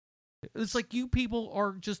It's like you people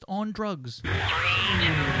are just on drugs.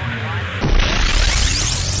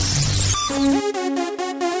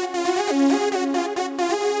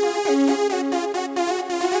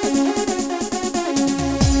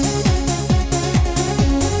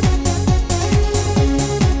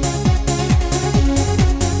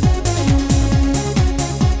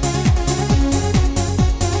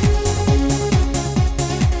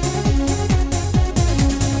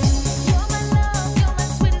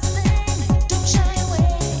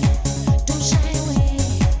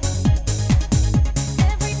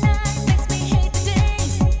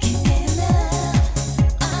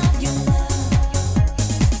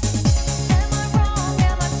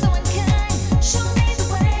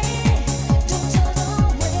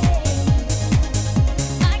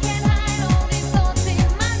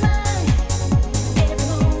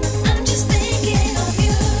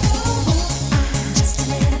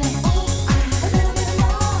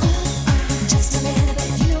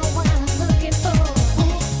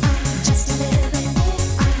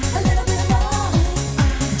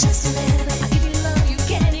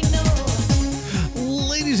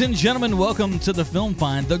 Ladies and gentlemen, welcome to the Film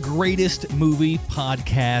Find, the greatest movie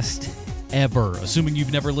podcast ever. Assuming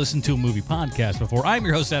you've never listened to a movie podcast before, I'm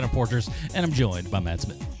your host, Adam Porters, and I'm joined by Matt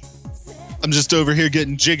Smith. I'm just over here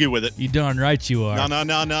getting jiggy with it. You darn right you are. No.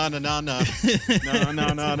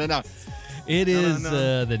 It is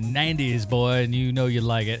the 90s, boy, and you know you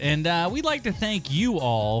like it. And we'd like to thank you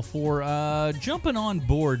all for jumping on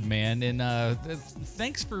board, man. And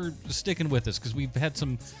thanks for sticking with us, because we've had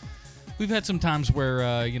some times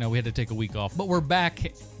where we had to take a week off, but we're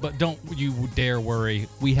back. But don't you dare worry.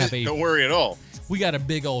 We have Don't worry at all. We got a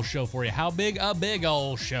big old show for you. How big? A big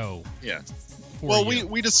old show. Yeah. Well,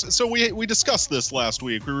 we discussed this last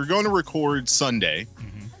week. We were going to record Sunday,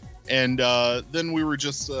 and then we were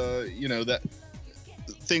just that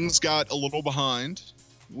things got a little behind.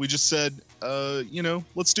 We just said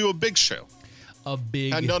let's do a big show.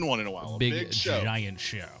 Hadn't done one in a while. A big show. Giant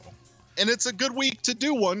show. And it's a good week to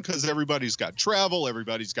do one because everybody's got travel,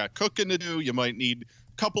 everybody's got cooking to do. You might need a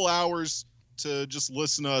couple hours to just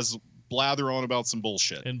listen to us blather on about some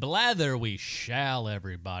bullshit. And blather we shall,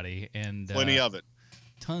 everybody. And plenty of it.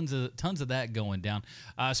 Tons of that going down.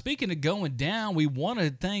 Speaking of going down, we want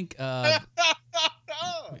to thank. Yeah,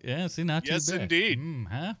 see, not too bad. Yes, indeed.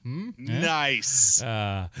 Nice.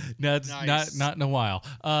 No, it's nice. not in a while.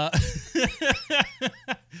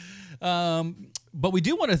 But we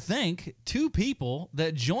do want to thank two people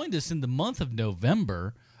that joined us in the month of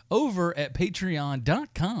November over at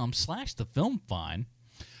patreon.com/thefilmfind.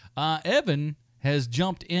 Evan has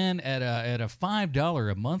jumped in at a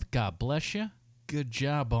 $5 a month. God bless you. Good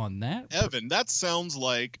job on that. Evan, that sounds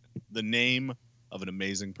like the name of an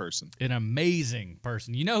amazing person. An amazing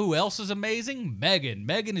person. You know who else is amazing? Megan.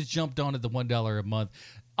 Megan has jumped on at the $1 a month.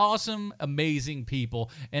 Awesome, amazing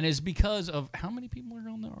people. And it's because of how many people are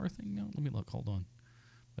on our thing now? Let me look. Hold on.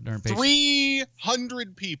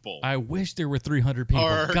 300 people. I wish there were 300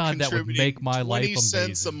 people. God, that would make my life amazing.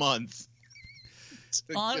 20 cents a month.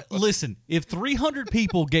 Listen, if 300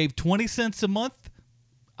 people gave 20 cents a month,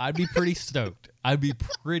 I'd be pretty stoked. Honest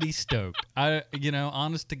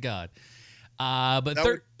to God. But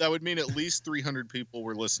that would mean at least 300 people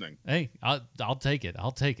were listening. Hey, I'll take it.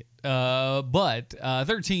 But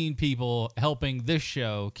 13 people helping this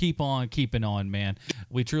show keep on keeping on, man.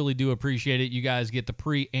 We truly do appreciate it. You guys get the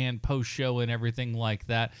pre and post show and everything like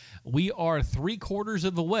that. We are 3/4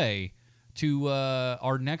 of the way to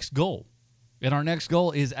our next goal, and our next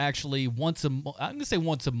goal is actually I'm going to say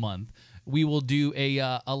once a month. We will do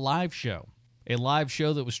a live show. A live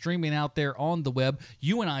show that was streaming out there on the web.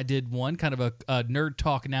 You and I did one, kind of a Nerd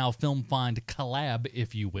Talk Now Film Find collab,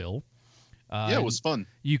 if you will. Yeah, it was fun.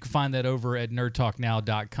 You can find that over at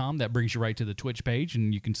nerdtalknow.com. That brings you right to the Twitch page,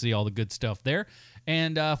 and you can see all the good stuff there.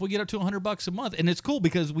 And if we get up to $100 a month, and it's cool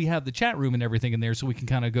because we have the chat room and everything in there, so we can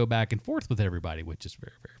kind of go back and forth with everybody, which is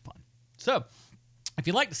very, very fun. So if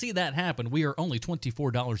you'd like to see that happen, we are only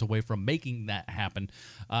 $24 away from making that happen.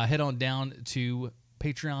 Head on down to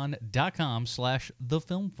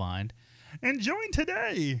patreon.com/thefilmfind and join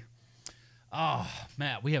today. Oh,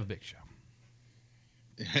 Matt, we have a big show.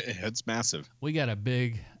 It's massive. We got a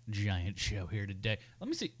big, giant show here today. Let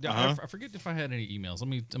me see. I forget if I had any emails. Let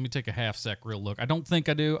me take a half sec real look. I don't think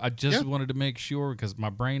I do. I just wanted to make sure because my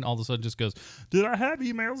brain all of a sudden just goes, did I have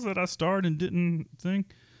emails that I starred and didn't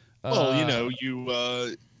think? Well,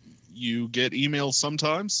 you get emails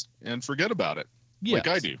sometimes and forget about it, like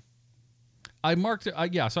I do. I marked it.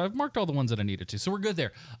 So I've marked all the ones that I needed to. So we're good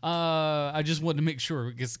there. I just wanted to make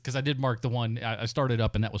sure because I did mark the one I started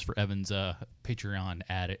up, and that was for Evan's Patreon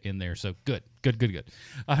ad in there. So good.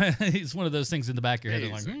 It's one of those things in the back of your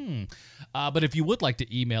head. Like, but if you would like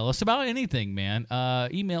to email us about anything, man,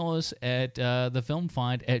 email us at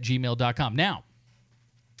thefilmfind@gmail.com. Now,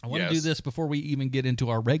 I want to do this before we even get into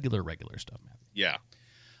our regular stuff, man. Yeah.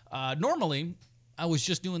 Normally, I was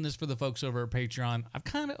just doing this for the folks over at Patreon. I've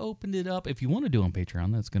kind of opened it up. If you want to do it on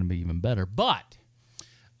Patreon, that's going to be even better. But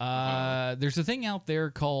there's a thing out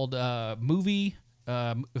there called Fantasy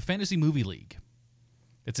Movie League.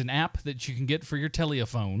 It's an app that you can get for your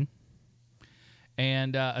telephone.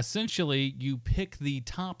 And essentially, you pick the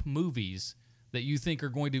top movies that you think are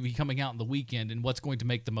going to be coming out in the weekend and what's going to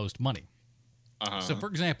make the most money. So, for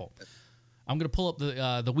example, I'm going to pull up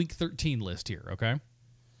the Week 13 list here, okay?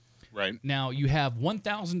 Right. Now, you have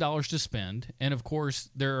 $1,000 to spend, and of course,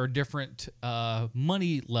 there are different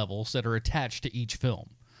money levels that are attached to each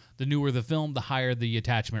film. The newer the film, the higher the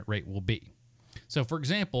attachment rate will be. So, for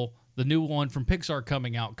example, the new one from Pixar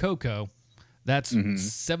coming out, Coco, that's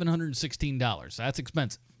 $716. That's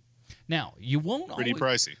expensive. Now, you won't pretty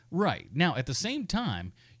pricey. Right. Now, at the same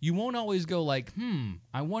time, you won't always go like,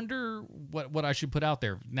 I wonder what I should put out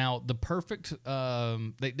there. Now, the perfect,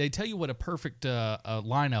 they tell you what a perfect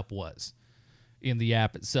lineup was in the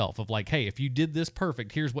app itself of like, hey, if you did this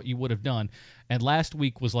perfect, here's what you would have done. And last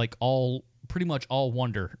week was like pretty much all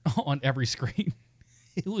wonder on every screen.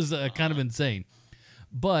 It was kind of insane.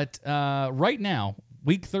 But right now,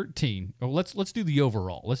 Week 13. Let's do the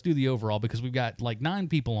overall. Let's do the overall because we've got like 9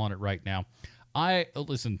 people on it right now.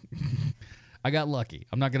 Listen. I got lucky.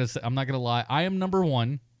 I'm not gonna lie. I am number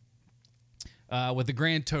 1 with the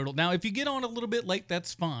grand total. Now, if you get on a little bit late,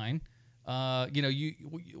 that's fine.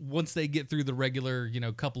 Once they get through the regular,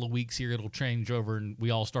 couple of weeks here, it'll change over and we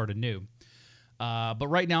all start anew. But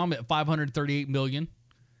right now I'm at 538 million.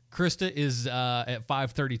 Krista is at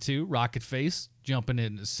 532. Rocket Face jumping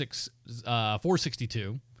in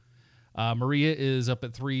 462. Maria is up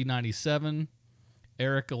at 397.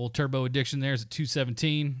 Eric, a little Turbo Addiction there is at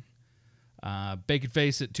 217. Bacon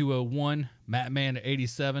Face at 201. Matt Man at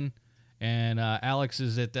 87. And Alex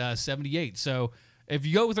is at 78. So if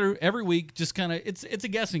you go through every week, just kind of it's a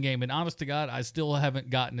guessing game. And honest to God, I still haven't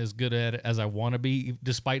gotten as good at it as I want to be,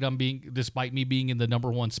 despite me being in the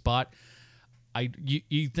number 1 spot.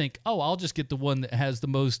 You think, I'll just get the one that has the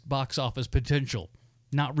most box office potential.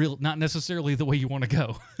 Not necessarily the way you want to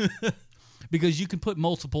go, because you can put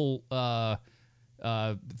multiple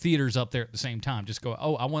theaters up there at the same time. Just go,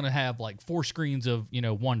 I want to have like 4 screens of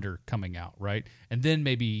Wonder coming out, right, and then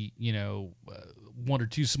maybe 1 or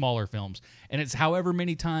 2 smaller films, and it's however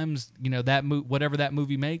many times whatever that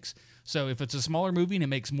movie makes. So if it's a smaller movie and it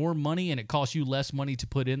makes more money and it costs you less money to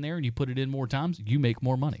put in there, and you put it in more times, you make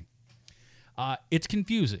more money. It's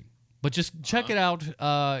confusing, but just check it out.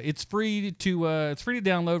 It's free to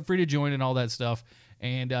download, free to join, and all that stuff.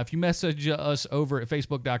 And if you message us over at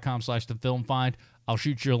facebook.com/thefilmfind, I'll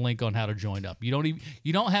shoot you a link on how to join up. You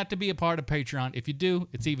don't have to be a part of Patreon. If you do,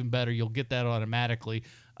 it's even better. You'll get that automatically.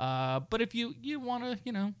 But if you want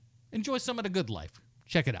to, enjoy some of the good life,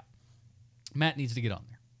 check it out. Matt needs to get on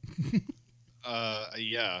there.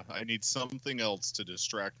 Yeah, I need something else to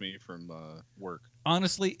distract me from work.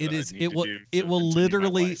 Honestly, it will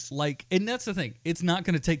literally and that's the thing. It's not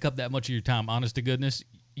going to take up that much of your time. Honest to goodness,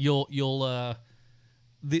 you'll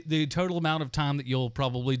the total amount of time that you'll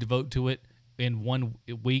probably devote to it in 1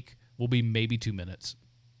 week will be maybe 2 minutes.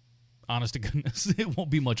 Honest to goodness, it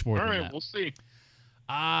won't be much more than that. All right, we'll see.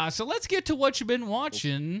 So let's get to what you've been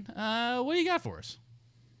watching. What do you got for us?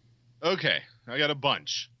 Okay, I got a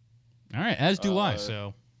bunch. All right, as do I.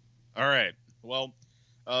 So, all right. Well,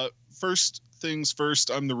 first things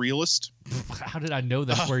first. I'm the realist. How did I know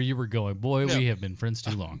that's where you were going? Boy, we have been friends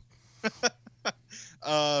too long.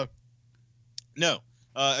 No.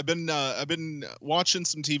 I've been watching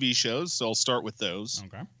some TV shows, so I'll start with those.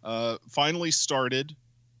 Okay. Finally started,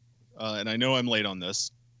 and I know I'm late on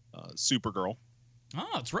this. Supergirl.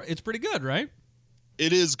 Oh, it's pretty good, right?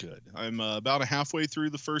 It is good. I'm about halfway through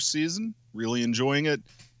the first season. Really enjoying it.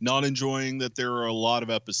 Not enjoying that there are a lot of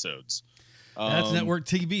episodes. That's network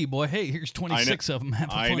TV, boy. Hey, here's 26 of them.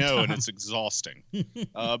 I know, and it's exhausting.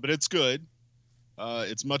 But it's good.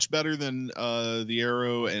 It's much better than the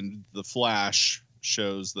Arrow and the Flash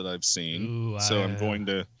shows that I've seen. So I'm going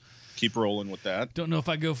to keep rolling with that. Don't know if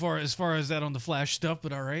I go as far as that on the Flash stuff,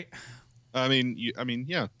 but all right. I mean,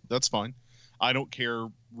 yeah, that's fine. I don't care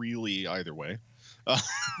really either way.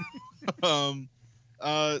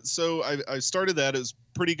 So I started that. It was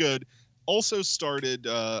pretty good. also started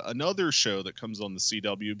another show that comes on the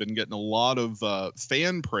CW. Been getting a lot of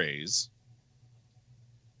fan praise.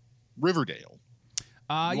 Riverdale.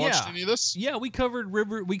 Watched any of this? Yeah, we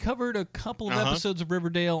covered a couple of episodes of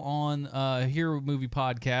Riverdale on Hero Movie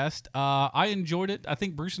Podcast. I enjoyed it. I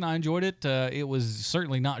think Bruce and I enjoyed it. It was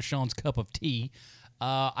certainly not Sean's cup of tea.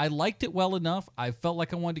 I liked it well enough. I felt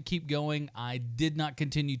like I wanted to keep going. I did not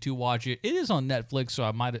continue to watch it. It is on Netflix, so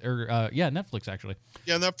I might, Netflix actually.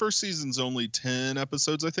 Yeah, and that first season's only 10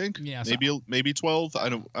 episodes, I think. Yeah, maybe 12. I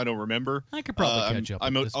don't remember. I could probably catch up.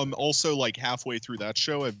 I'm also like halfway through that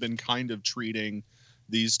show. I've been kind of treating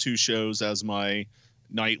these two shows as my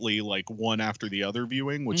nightly, like one after the other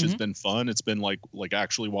viewing, which has been fun. It's been like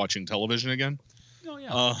actually watching television again. Oh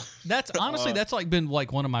yeah, that's honestly that's like been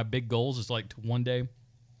like one of my big goals is like to one day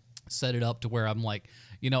set it up to where I'm like,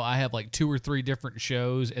 I have like 2 or 3 different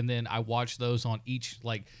shows, and then I watch those on each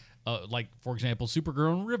like for example,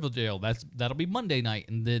 Supergirl and Riverdale. That'll be Monday night,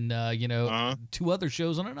 and then 2 other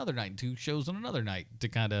shows on another night, 2 shows on another night to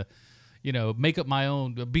kind of make up my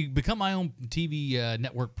own, become my own TV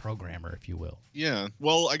network programmer, if you will. Yeah,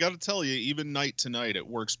 well, I got to tell you, even night to night, it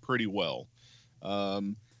works pretty well.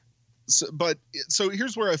 So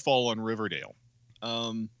here's where I fall on Riverdale.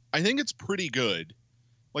 I think it's pretty good.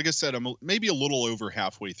 Like I said, I'm maybe a little over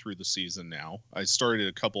halfway through the season now. I started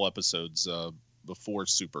a couple episodes before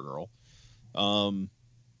Supergirl.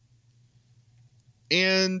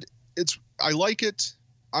 And I like it.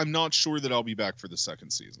 I'm not sure that I'll be back for the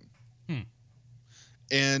second season.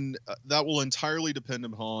 And that will entirely depend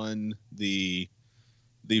upon the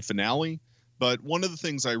finale. But one of the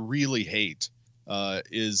things I really hate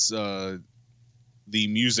is the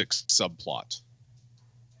music subplot.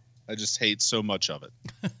 I just hate so much of it.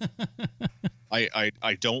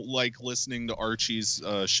 I don't like listening to Archie's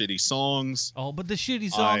shitty songs. Oh, but the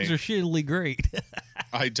shitty songs are shittily great.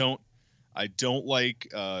 I don't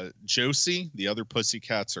like Josie. The other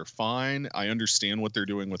Pussycats are fine. I understand what they're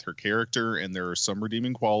doing with her character, and there are some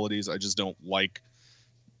redeeming qualities. I just don't like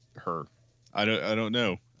her. I don't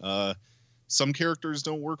know. Some characters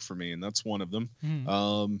don't work for me, and that's one of them.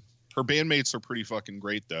 Her bandmates are pretty fucking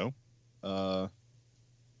great, though.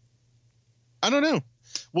 I don't know.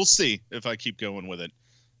 We'll see if I keep going with it.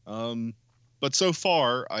 But so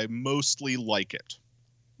far, I mostly like it.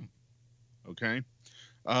 Okay.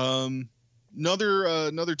 Another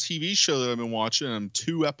TV show that I've been watching, I'm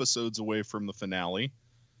 2 episodes away from the finale,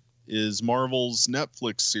 is Marvel's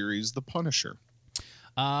Netflix series, The Punisher.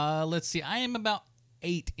 Let's see. I am about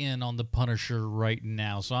 8 in on The Punisher right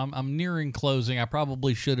now, so I'm nearing closing. I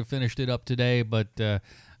probably should have finished it up today, but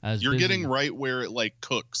you're getting right where it like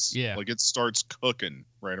cooks. Yeah, like it starts cooking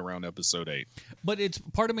right around episode 8. But it's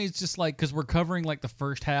part of me is just like because we're covering like the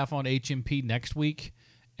first half on HMP next week.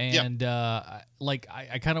 And I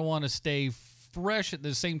kind of want to stay fresh at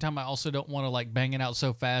the same time. I also don't want to like bang it out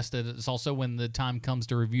so fast that it's also when the time comes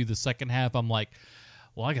to review the second half, I'm like,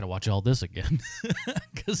 well, I got to watch all this again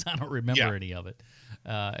because I don't remember any of it.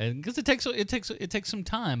 And because it takes some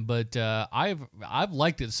time, but I've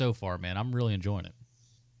liked it so far, man. I'm really enjoying it.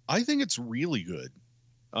 I think it's really good.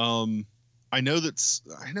 I know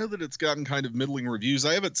that it's gotten kind of middling reviews.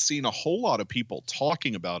 I haven't seen a whole lot of people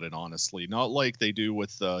talking about it, honestly. Not like they do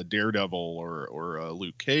with Daredevil or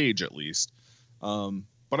Luke Cage, at least.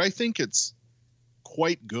 But I think it's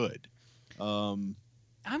quite good. I'm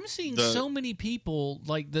seeing so many people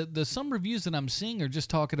like the some reviews that I'm seeing are just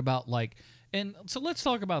talking about like. And so let's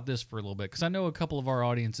talk about this for a little bit because I know a couple of our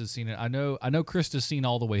audience has seen it. I know Krista's seen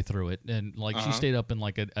all the way through it, and like she stayed up in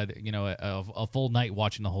like a full night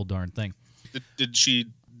watching the whole darn thing. Did she?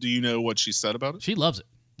 Do you know what she said about it? She loves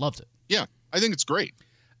it. Yeah, I think it's great.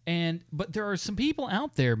 But there are some people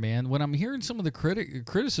out there, man. When I'm hearing some of the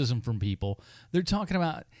criticism from people, they're talking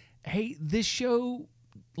about, hey, this show,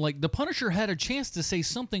 like The Punisher, had a chance to say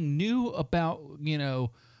something new about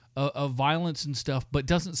of violence and stuff, but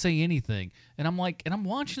doesn't say anything. And I'm like, and I'm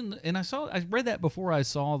watching, and I read that before I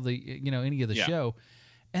saw the any of the show.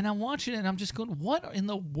 And I'm watching it, and I'm just going, what in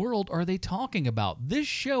the world are they talking about? This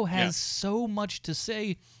show has so much to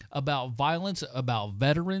say about violence, about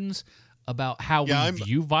veterans, about how we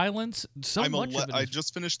view violence. I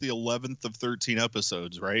just finished the 11th of 13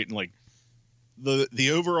 episodes, right? And like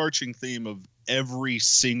the overarching theme of every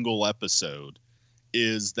single episode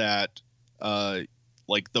is that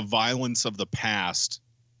like the violence of the past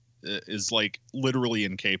is like literally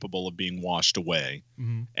incapable of being washed away,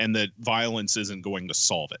 and that violence isn't going to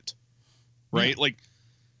solve it. Right. Like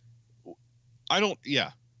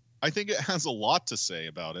I think it has a lot to say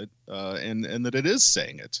about it. And that it is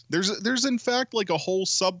saying it. There's in fact like a whole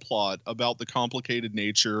subplot about the complicated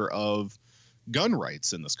nature of gun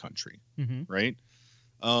rights in this country, Mm-hmm. right?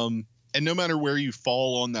 And no matter where you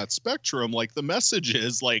fall on that spectrum, like the message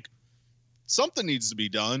is like something needs to be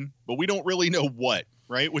done, but we don't really know what,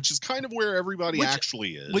 right? Which is kind of where everybody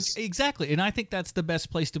actually is. Which exactly, and I think that's the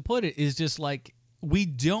best place to put it, is just like we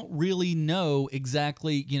don't really know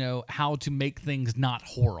exactly, how to make things not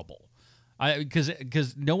horrible.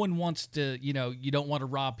 Because no one wants to, you don't want to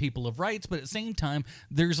rob people of rights, but at the same time,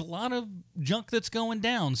 there's a lot of junk that's going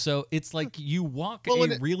down. So it's like you walk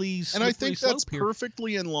really slippery and I think that's here.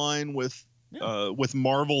 perfectly in line with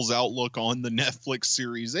Marvel's outlook on the Netflix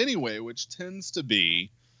series anyway, which tends to be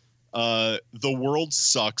the world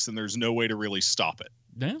sucks and there's no way to really stop it.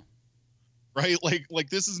 Yeah. Right? Like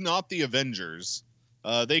this is not the Avengers.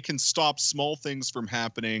 They can stop small things from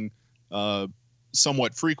happening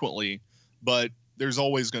somewhat frequently, but there's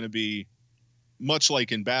always going to be, much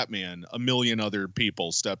like in Batman, a million other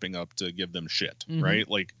people stepping up to give them shit, right?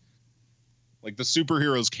 Like the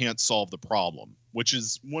superheroes can't solve the problem, which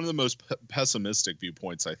is one of the most pessimistic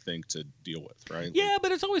viewpoints, I think, to deal with, right? Yeah,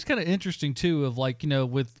 but it's always kind of interesting too, of like,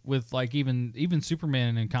 with like even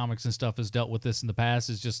Superman in comics and stuff has dealt with this in the past.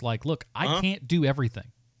 Is just like, look, I can't do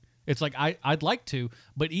everything. It's like I'd like to,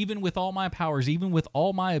 but even with all my powers, even with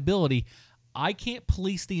all my ability, I can't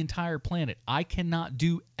police the entire planet. I cannot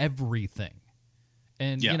do everything.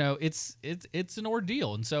 And, it's an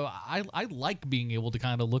ordeal. And so I like being able to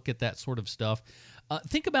kind of look at that sort of stuff.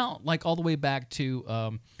 Think about like all the way back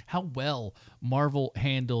to how well Marvel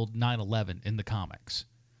handled 9/11 in the comics.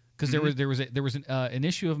 Because there was an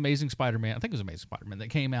issue of Amazing Spider-Man, I think it was Amazing Spider-Man, that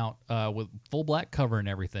came out with full black cover and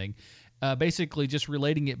everything, basically just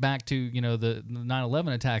relating it back to, the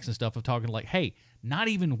 9/11 attacks and stuff, of talking like, hey, not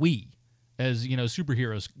even we, as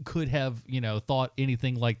superheroes, could have thought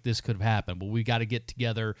anything like this could have happened, but we got to get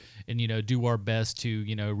together and do our best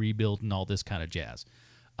to rebuild and all this kind of jazz.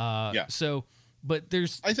 So, but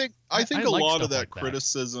there's I think a lot of that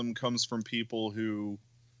criticism comes from people who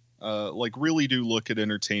like really do look at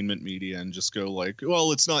entertainment media and just go like,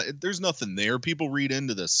 well, there's nothing there. People read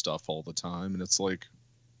into this stuff all the time, and it's like,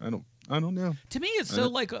 I don't know. To me, it's so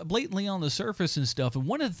like blatantly on the surface and stuff. And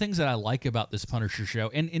one of the things that I like about this Punisher show,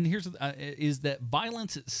 and here's is that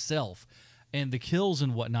violence itself and the kills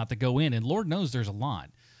and whatnot that go in, and Lord knows there's a lot,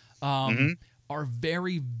 are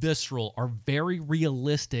very visceral, are very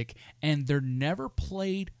realistic, and they're never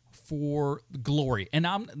played for glory. And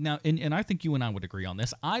I think you and I would agree on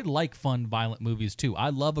this. I like fun, violent movies too.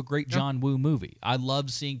 I love a great John Woo movie. I love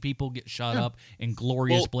seeing people get shot up in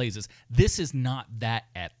glorious blazes. This is not that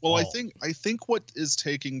at all. Well, I think what is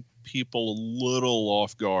taking people a little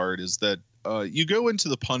off guard is that you go into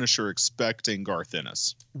the Punisher expecting Garth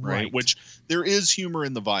Ennis, right? Which there is humor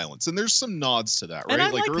in the violence, and there's some nods to that, right? And I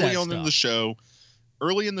like early that on stuff.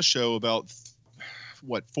 Early in the show, about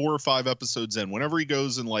 4 or 5 episodes in, whenever he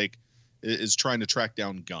goes and like is trying to track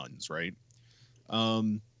down guns, right?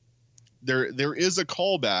 There is a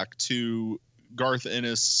callback to Garth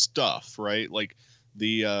Ennis stuff, right? Like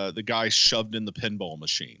the guy shoved in the pinball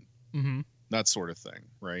machine, that sort of thing,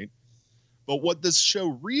 right? But what this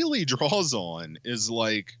show really draws on is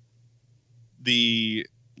like the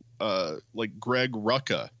like Greg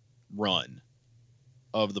Rucka run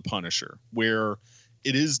of the Punisher, where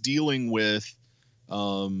it is dealing with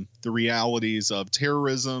the realities of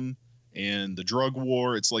terrorism and the drug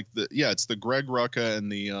war. It's like it's the Greg Rucka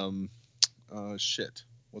and the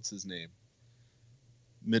what's his name?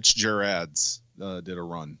 Mitch Gerads did a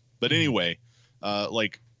run. But anyway,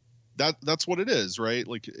 like that's what it is, right?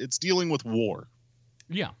 Like it's dealing with war.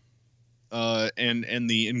 Yeah. And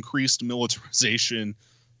the increased militarization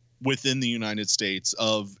within the United States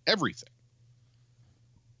of everything.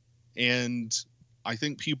 And I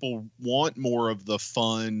think people want more of the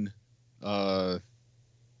fun,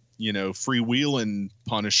 freewheeling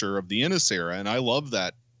Punisher of the Ennis era, and I love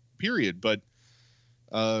that period. But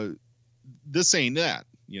this ain't that,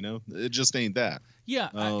 it just ain't that. Yeah,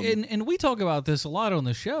 and we talk about this a lot on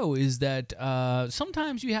the show, is that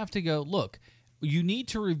sometimes you have to go, look, you need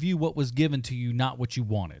to review what was given to you, not what you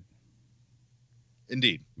wanted.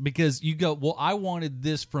 Indeed. Because you go, well, I wanted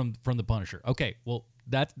this from the Punisher. Okay, well,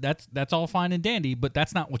 that's all fine and dandy, but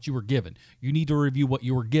that's not what you were given. You need to review what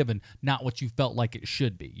you were given, not what you felt like it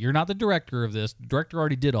should be. You're not the director of this. The director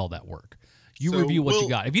already did all that work. You review what you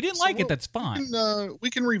got. If you didn't like it, that's fine. We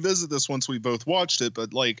can revisit this once we both watched it,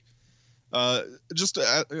 but like, just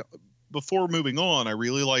before moving on, I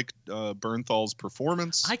really liked Bernthal's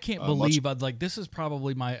performance. I can't believe this is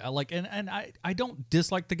probably my and I don't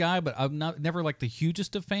dislike the guy, but I'm never like the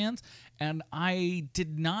hugest of fans, and I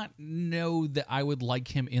did not know that I would like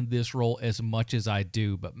him in this role as much as I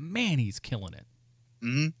do. But man, he's killing it.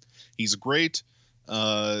 Mm-hmm. He's great.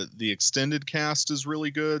 The extended cast is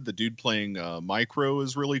really good. The dude playing Micro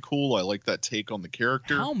is really cool. I like that take on the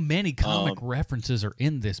character. How many comic references are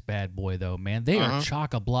in this bad boy, though, man? They are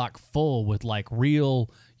chock-a-block full with, like, real,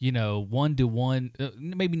 one-to-one,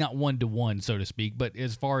 maybe not one-to-one, so to speak, but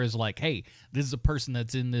as far as, like, hey, this is a person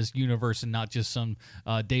that's in this universe and not just some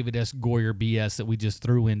David S. Goyer BS that we just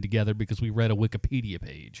threw in together because we read a Wikipedia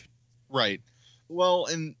page. Right. Well,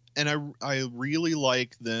 and I really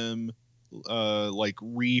like them like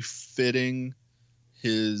refitting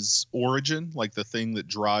his origin, like the thing that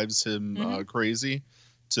drives him crazy,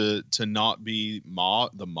 to not be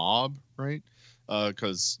the mob, right?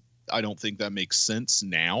 Because I don't think that makes sense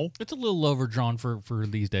now. It's a little overdrawn for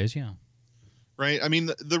these days, yeah. Right. I mean,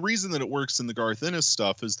 the reason that it works in the Garth Ennis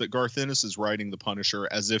stuff is that Garth Ennis is writing the Punisher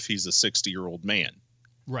as if he's a 60-year-old man.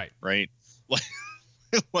 Right. Right. Like.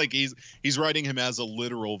 Like he's writing him as a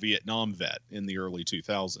literal Vietnam vet in the early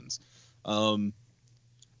 2000s.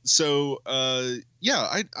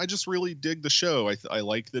 Yeah, I just really dig the show. I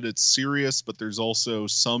like that it's serious, but there's also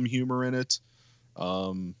some humor in it.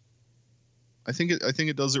 I think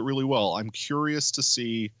it does it really well. I'm curious to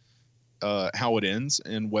see how it ends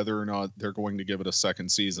and whether or not they're going to give it a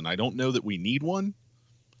second season. I don't know that we need one.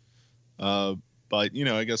 But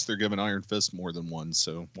I guess they're giving Iron Fist more than one,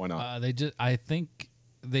 so why not? I think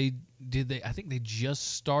they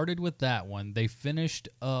just started with that one. They'd finished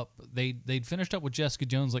up with Jessica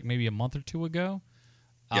Jones like maybe a month or two ago.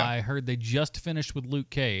 Yeah. I heard they just finished with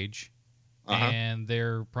Luke Cage, and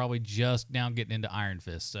they're probably just now getting into Iron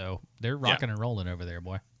Fist. So they're rocking and rolling over there,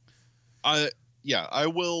 boy. I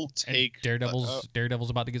will take and Daredevil's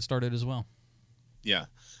about to get started as well. Yeah,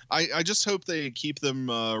 I just hope they keep them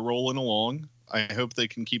rolling along. I hope they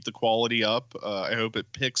can keep the quality up. I hope it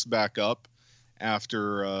picks back up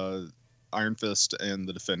after Iron Fist and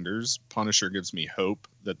the Defenders. Punisher gives me hope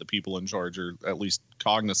that the people in charge are at least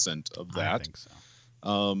cognizant of that. I think so.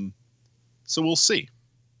 So we'll see.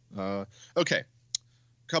 Okay,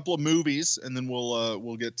 couple of movies, and then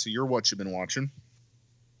we'll get to what you've been watching.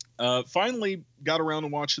 Finally got around to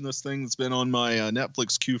watching this thing that's been on my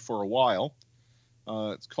Netflix queue for a while.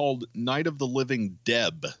 It's called Night of the Living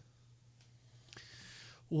Deb.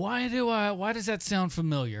 Why does that sound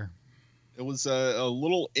familiar? It was a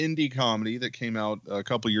little indie comedy that came out a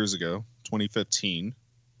couple years ago, 2015.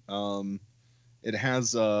 It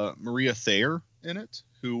has Maria Thayer in it,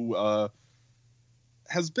 who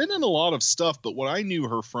has been in a lot of stuff, but what I knew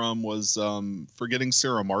her from was Forgetting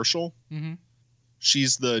Sarah Marshall. Mm-hmm.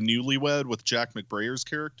 She's the newlywed with Jack McBrayer's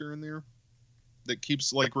character in there that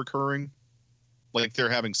keeps like recurring. Like they're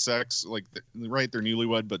having sex, like they're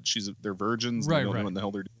newlywed, but they're virgins. Right, they don't know what the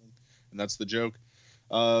hell they're doing, and that's the joke.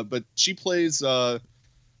 But she plays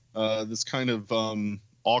this kind of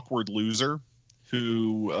awkward loser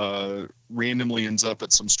who randomly ends up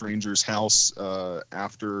at some stranger's house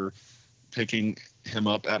after picking him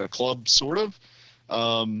up at a club, sort of.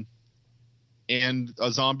 And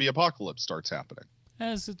a zombie apocalypse starts happening.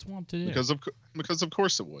 As it's wont to do. Because of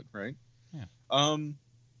course it would, right? Yeah.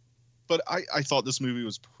 But I thought this movie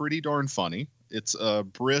was pretty darn funny. It's a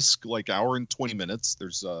brisk, like hour and 20 minutes.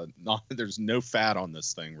 There's no fat on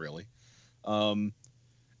this thing really. And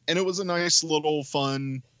it was a nice little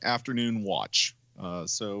fun afternoon watch.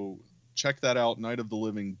 So check that out, Night of the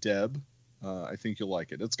Living Deb. I think you'll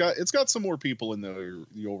like it. It's got some more people in there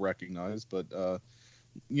you'll recognize, but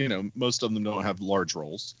most of them don't have large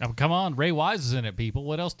roles. Oh, come on, Ray Wise is in it, people.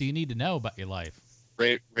 What else do you need to know about your life?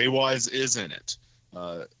 Ray Wise is in it.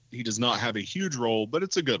 He does not have a huge role, but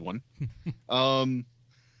it's a good one. I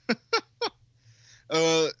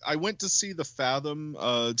went to see the Fathom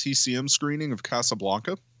TCM screening of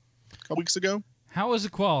Casablanca a couple weeks ago. How is the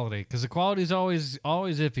quality? Because the quality is always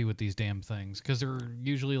iffy with these damn things, because they're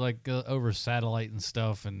usually like over satellite and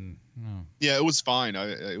stuff. And yeah, it was fine.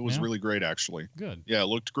 It was really great, actually. Good. Yeah, it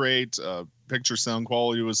looked great. Picture sound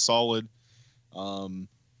quality was solid.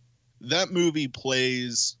 That movie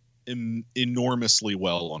plays enormously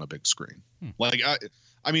well on a big screen. Like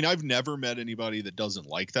I mean, I've never met anybody that doesn't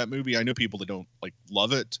like that movie. I know people that don't like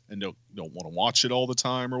love it and don't want to watch it all the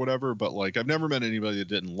time or whatever, but like I've never met anybody that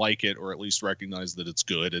didn't like it or at least recognize that it's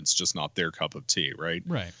good. It's just not their cup of tea, right?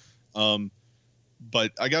 Right.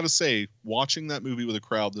 But I got to say, watching that movie with a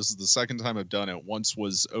crowd, this is the second time I've done it. Once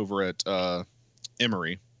was over at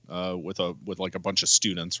Emory with like a bunch of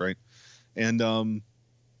students, right? And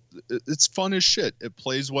it's fun as shit. It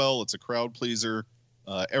plays well. It's a crowd pleaser.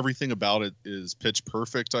 Everything about it is pitch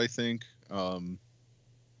perfect, I think. All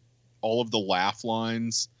of the laugh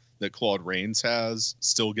lines that Claude Rains has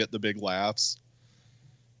still get the big laughs.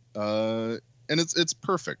 And it's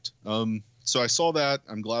perfect. So I saw that.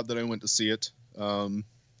 I'm glad that I went to see it.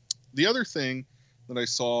 The other thing that I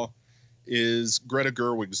saw is Greta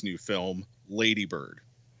Gerwig's new film, Lady Bird.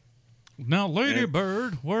 Now, Lady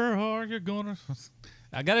Bird, where are you gonna?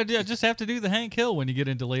 I just have to do the Hank Hill when you get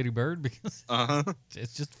into Lady Bird because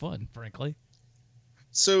it's just fun, frankly.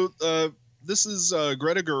 So this is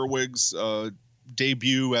Greta Gerwig's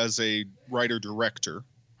debut as a writer-director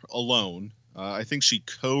alone. I think she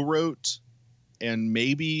co-wrote and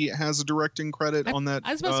maybe has a directing credit on that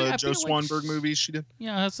Joe Swanberg movie she did.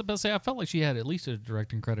 Yeah, I was about to say, I felt like she had at least a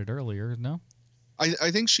directing credit earlier, no?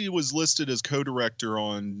 I think she was listed as co-director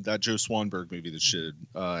on that Joe Swanberg movie that she did.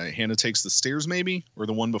 Hannah Takes the Stairs, maybe? Or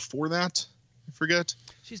the one before that? I forget.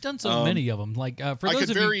 She's done so many of them. Like, for I those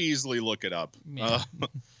could very easily look it up. Yeah.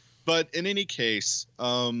 But in any case...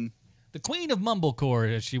 the Queen of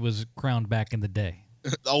Mumblecore, as she was crowned back in the day.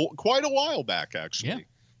 Quite a while back, actually.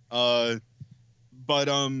 Yeah. But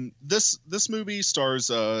this movie stars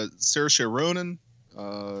Saoirse Ronan,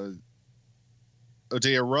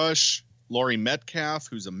 Odeya Rush, Laurie Metcalf,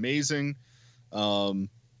 who's amazing,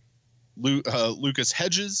 Lucas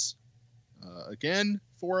Hedges, again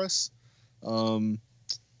for us.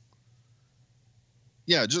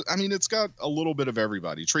 Yeah, it's got a little bit of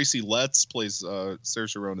everybody. Tracy Letts plays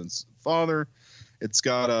Saoirse Ronan's father. It's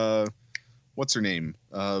got what's her name?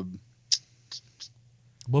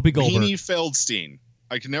 Whoopi Goldberg. Beanie Feldstein.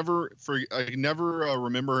 I can never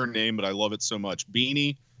remember her name, but I love it so much.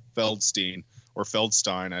 Beanie Feldstein or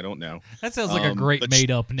Feldstein, I don't know. That sounds like a great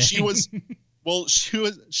made-up name. She was the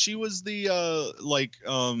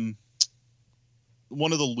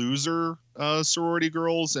one of the loser sorority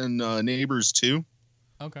girls in Neighbors 2.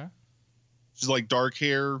 Okay. She's like dark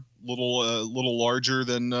hair, little larger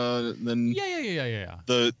than the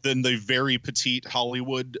very petite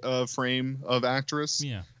Hollywood frame of actress.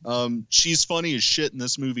 Yeah. She's funny as shit in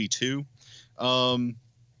this movie too.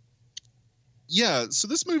 Yeah. So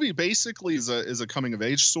this movie basically is a coming of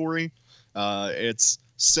age story. It's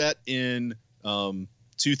set in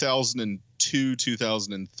 2002,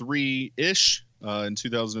 2003 ish, in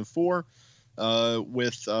 2004,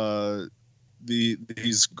 with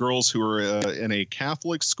these girls who are in a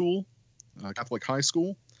Catholic school, Catholic high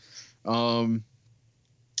school, and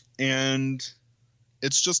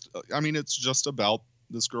it's just about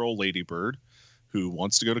this girl Lady Bird who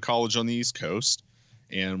wants to go to college on the East Coast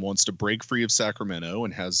and wants to break free of Sacramento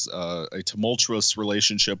and has a tumultuous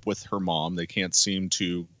relationship with her mom. They can't seem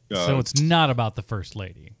to. So it's not about the First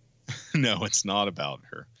Lady. No, it's not about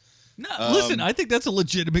her. No, listen, I think that's a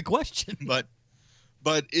legitimate question.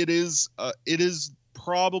 But it is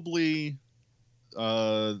probably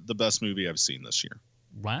the best movie I've seen this year.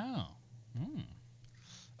 Wow.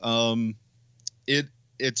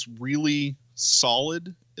 It's really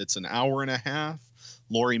solid. It's an hour and a half.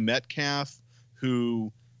 Laurie Metcalf,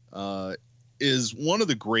 who is one of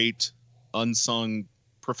the great unsung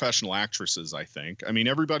professional actresses, I think. I mean,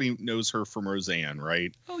 everybody knows her from Roseanne,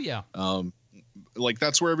 right? Oh yeah. Like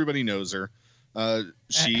that's where everybody knows her.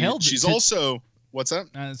 She's also. What's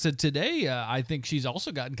that? So today, I think she's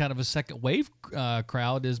also gotten kind of a second wave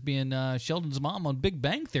crowd as being Sheldon's mom on Big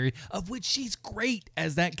Bang Theory, of which she's great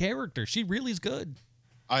as that character. She really is good.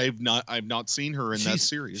 I've not seen her in that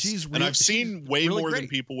series, and I've seen way really more than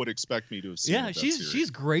people would expect me to have seen. Yeah,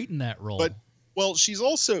 she's great in that role. But she's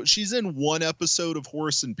in one episode of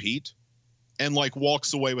Horace and Pete, and like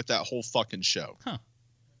walks away with that whole fucking show. Huh.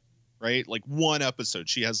 Right, like one episode,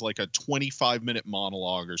 she has like a 25-minute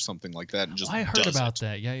monologue or something like that, and just I heard about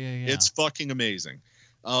that. Yeah. It's fucking amazing.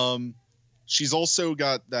 She's also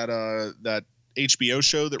got that HBO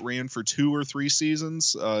show that ran for 2 or 3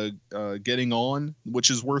 seasons, Getting On, which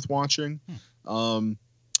is worth watching.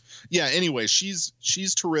 Yeah. Anyway, she's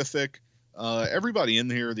terrific. Everybody in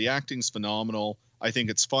here, the acting's phenomenal. I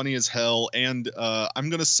think it's funny as hell, and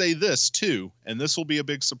I'm going to say this too, and this will be a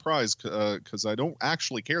big surprise because I don't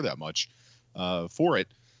actually care that much for it,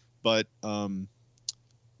 but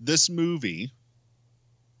this movie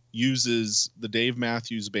uses the Dave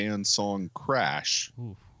Matthews Band song Crash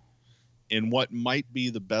in what might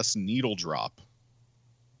be the best needle drop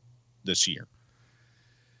this year.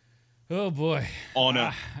 Oh boy. On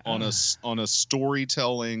a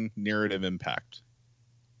storytelling narrative impact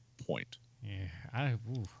point. Yeah,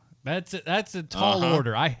 that's a tall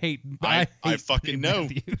order. I fucking know.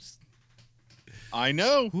 Matthews. I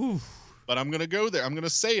know. But I'm gonna go there. I'm gonna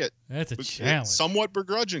say it. That's a challenge, somewhat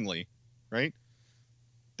begrudgingly, right?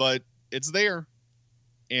 But it's there,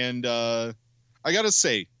 and I gotta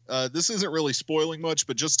say, this isn't really spoiling much,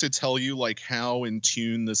 but just to tell you like how in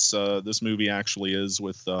tune this movie actually is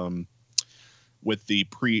with the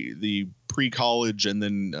pre-college and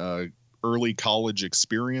then early college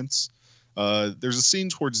experience. There's a scene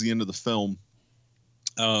towards the end of the film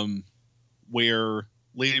where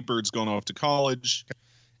Lady Bird's gone off to college,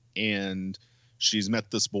 and she's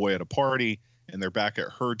met this boy at a party, and they're back at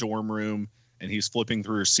her dorm room, and he's flipping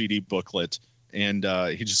through her CD booklet, and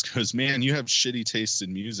he just goes, "Man, you have shitty taste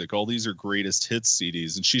in music. All these are greatest hits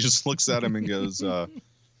CDs." And she just looks at him and goes,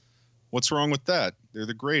 "What's wrong with that? They're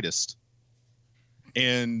the greatest."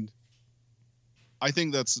 And I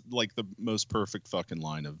think that's like the most perfect fucking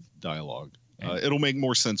line of dialogue. It'll make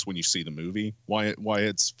more sense when you see the movie, why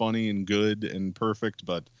it's funny and good and perfect.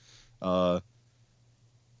 But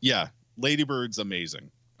yeah, Lady Bird's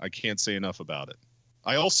amazing. I can't say enough about it.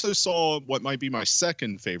 I also saw what might be my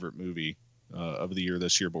second favorite movie of the year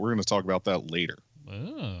this year, but we're going to talk about that later.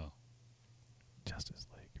 Oh, Justice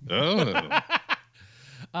League.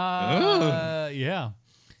 Yeah.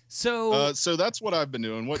 So that's what I've been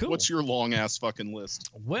doing. Cool. What's your long ass fucking list?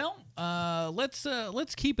 Well,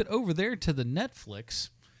 let's keep it over there to the Netflix.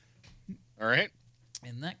 All right.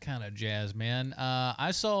 And that kind of jazz, man.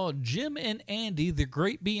 I saw Jim and Andy, The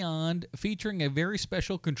Great Beyond, featuring a very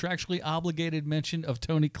special contractually obligated mention of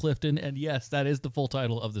Tony Clifton. And yes, that is the full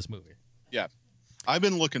title of this movie. Yeah. I've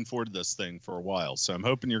been looking forward to this thing for a while, so I'm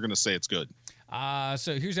hoping you're going to say it's good.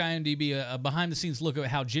 So here's IMDb, a behind-the-scenes look at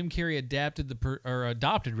how Jim Carrey adopted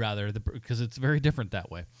because it's very different that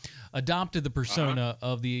way. Adopted the persona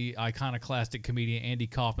of the iconoclastic comedian Andy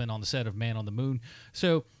Kaufman on the set of Man on the Moon.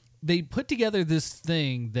 So they put together this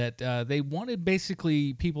thing that they wanted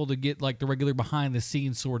basically people to get like the regular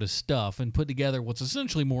behind-the-scenes sort of stuff and put together what's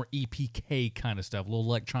essentially more EPK kind of stuff, a little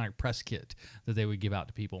electronic press kit that they would give out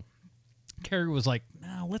to people. Carrey was like,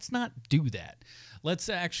 no, let's not do that. Let's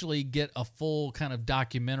actually get a full kind of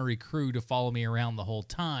documentary crew to follow me around the whole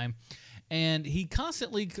time. And he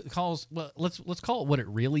constantly calls, well, let's call it what it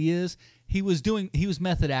really is. He was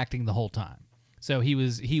method acting the whole time. So he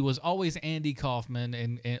was always Andy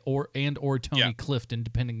Kaufman or Tony Clifton,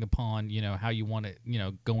 depending upon, how you want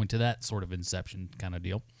to, go into that sort of Inception kind of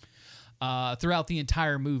deal. Throughout the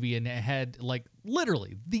entire movie, and it had like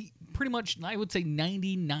literally pretty much, I would say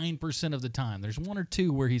 99% of the time. There's one or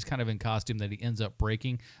two where he's kind of in costume that he ends up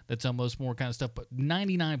breaking. That's almost more kind of stuff, but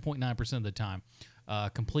 99.9% of the time,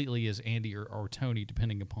 completely is Andy or Tony,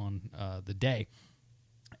 depending upon the day.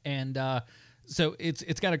 And so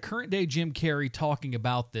it's got a current day Jim Carrey talking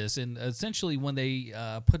about this, and essentially when they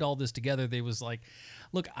put all this together, they was like,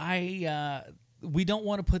 "Look, we don't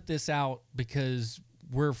want to put this out because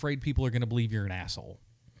we're afraid people are going to believe you're an asshole."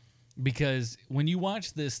 Because when you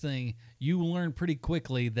watch this thing, you learn pretty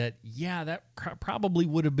quickly that, that probably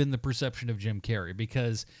would have been the perception of Jim Carrey,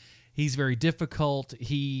 because he's very difficult.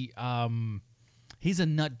 He's a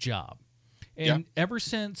nut job. And ever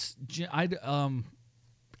since, I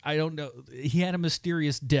don't know, he had a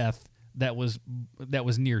mysterious death that was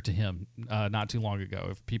near to him not too long ago.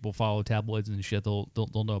 If people follow tabloids and shit, they'll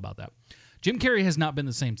know about that. Jim Carrey has not been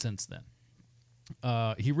the same since then.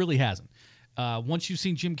 He really hasn't. Once you've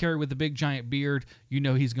seen Jim Carrey with the big giant beard,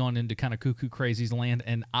 he's gone into kind of cuckoo crazy's land.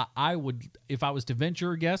 And I would, if I was to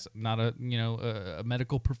venture a guess, not a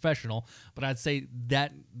medical professional, but I'd say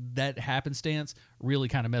that happenstance really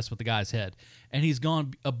kind of messed with the guy's head. And he's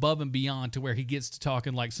gone above and beyond to where he gets to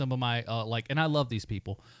talking like some of my and I love these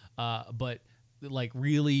people, but like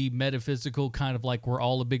really metaphysical, kind of like we're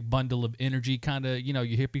all a big bundle of energy, kind of you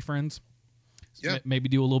hippie friends. Yep. Maybe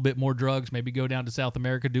do a little bit more drugs. Maybe go down to South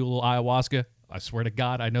America, do a little ayahuasca. I swear to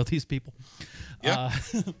God, I know these people. Yeah,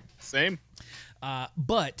 same.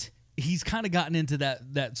 But he's kind of gotten into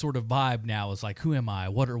that sort of vibe now. It's like, who am I?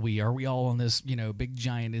 What are we? Are we all on this, big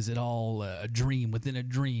giant? Is it all a dream within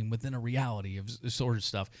a reality of sort of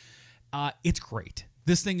stuff? It's great.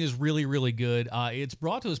 This thing is really, really good. It's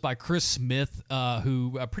brought to us by Chris Smith,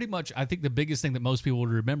 who pretty much, I think the biggest thing that most people would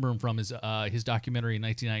remember him from is his documentary in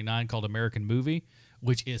 1999 called American Movie,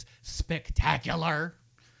 which is spectacular.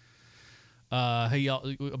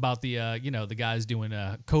 About the guys doing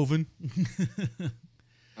Coven.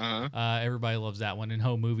 Everybody loves that one, and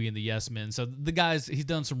Home Movie and the Yes Men. So the guys, he's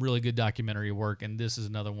done some really good documentary work, and this is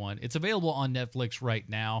another one. It's available on Netflix right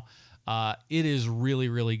now. It is really,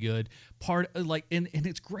 really good. And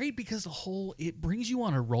it's great because it brings you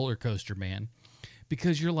on a roller coaster, man.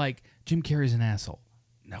 Because you're like, Jim Carrey's an asshole.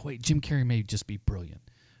 No, wait, Jim Carrey may just be brilliant.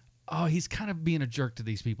 Oh, he's kind of being a jerk to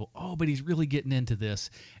these people. Oh, but he's really getting into this.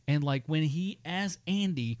 And like when he, as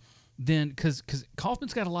Andy, then because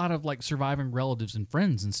Kaufman's got a lot of like surviving relatives and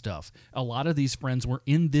friends and stuff. A lot of these friends were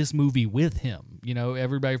in this movie with him.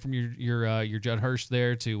 Everybody from your Judd Hirsch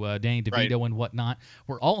there to Danny DeVito and whatnot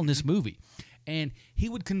were all in this movie. And he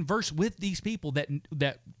would converse with these people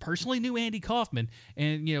that personally knew Andy Kaufman.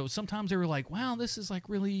 And, sometimes they were like, wow, this is like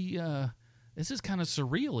really, this is kind of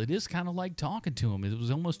surreal. It is kind of like talking to him. It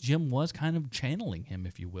was almost, Jim was kind of channeling him,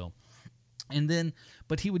 if you will. And then,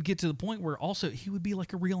 but he would get to the point where also he would be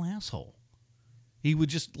like a real asshole. He would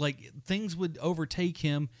just things would overtake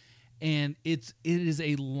him. And it is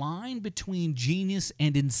a line between genius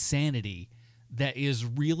and insanity that is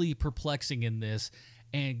really perplexing in this.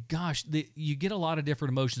 And gosh, you get a lot of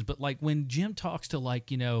different emotions. But when Jim talks to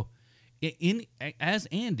as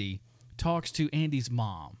Andy talks to Andy's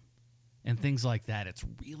mom and things like that, it's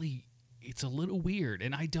a little weird.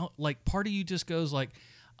 And I don't part of you just goes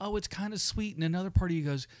oh, it's kind of sweet. And another part of you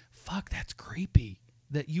goes, fuck, that's creepy.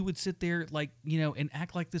 That you would sit there and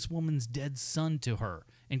act like this woman's dead son to her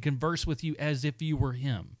and converse with you as if you were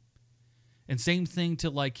him. And same thing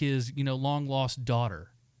to his, long lost daughter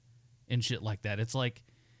and shit like that. It's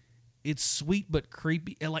it's sweet but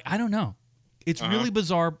creepy. I don't know. It's really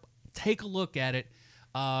bizarre. Take a look at it.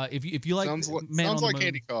 If you like, sounds sounds like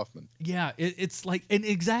Andy Kaufman. Yeah, it's and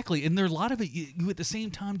exactly. And there's a lot of it. You at the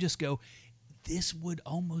same time just go, this would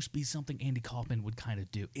almost be something Andy Kaufman would kind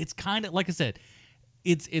of do. It's kind of like I said.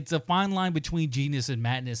 It's a fine line between genius and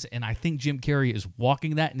madness, and I think Jim Carrey is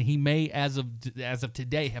walking that, and he may, as of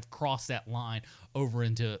today, have crossed that line over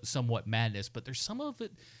into somewhat madness. But there's some of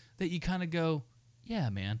it that you kind of go, yeah,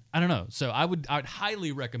 man, I don't know. So I would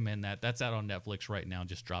highly recommend that. That's out on Netflix right now.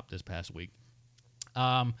 Just dropped this past week.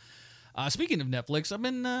 Speaking of Netflix, I've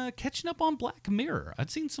been catching up on Black Mirror.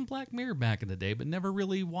 I'd seen some Black Mirror back in the day, but never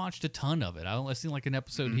really watched a ton of it. I've seen an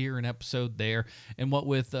episode here, an episode there. And what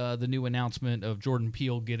with the new announcement of Jordan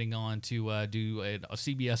Peele getting on to do a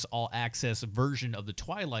CBS All Access version of The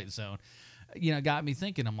Twilight Zone, got me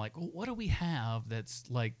thinking. I'm like, well, what do we have that's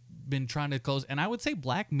been trying to close? And I would say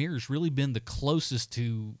Black Mirror's really been the closest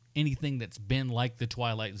to anything that's been like The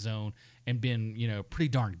Twilight Zone and been, pretty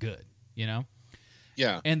darn good, Yeah.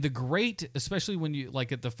 And the great, especially when you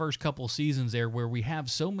at the first couple seasons there, where we have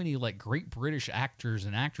so many great British actors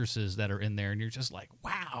and actresses that are in there, and you're just like,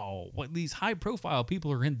 wow, what these high profile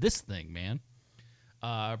people are in this thing, man.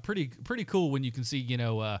 Pretty cool when you can see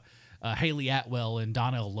Haley Atwell and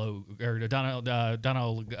Donnell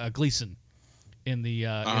Gleeson in the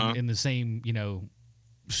in the same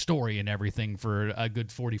story and everything for a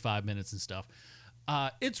good 45 minutes and stuff.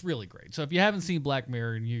 It's really great. So if you haven't seen Black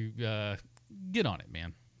Mirror, and you get on it,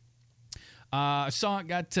 man. I saw it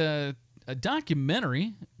got a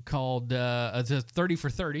documentary called 30 for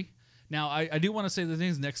 30. Now, I do want to say the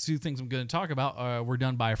next two things I'm going to talk about were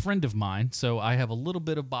done by a friend of mine, so I have a little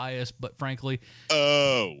bit of bias, but frankly,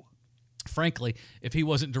 if he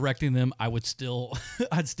wasn't directing them, I'd still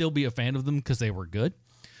be a fan of them because they were good.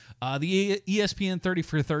 The ESPN 30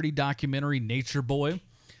 for 30 documentary, Nature Boy,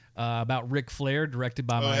 about Ric Flair, directed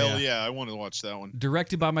by hell yeah, I want to watch that one.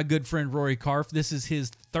 Directed by my good friend Rory Karff. This is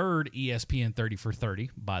his third ESPN 30 for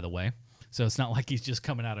 30, by the way. So it's not like he's just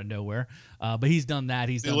coming out of nowhere. But he's done that.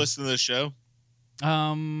 Did you listen to this show?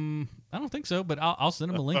 I don't think so, but I'll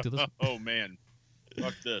send him a link to this. Oh, man.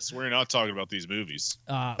 Fuck this. We're not talking about these movies.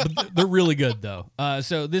 But they're really good, though.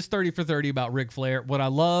 So this 30 for 30 about Ric Flair, what I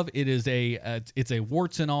love, it's a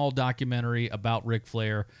warts and all documentary about Ric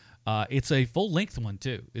Flair. It's a full length one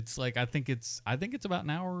too. It's I think it's about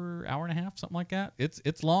an hour and a half, something like that.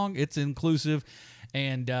 It's long, it's inclusive,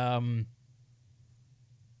 and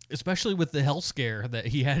especially with the health scare that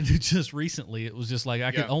he had just recently, it was just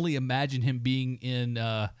I could only imagine him being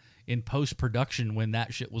in post production when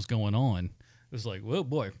that shit was going on. It was whoa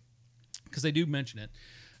boy, because they do mention it.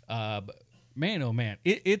 But man, oh man,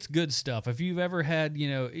 it's good stuff. If you've ever had,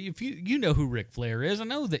 if you know who Ric Flair is, I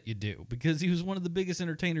know that you do, because he was one of the biggest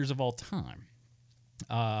entertainers of all time.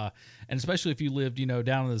 And especially if you lived,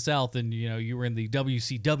 down in the South and, you were in the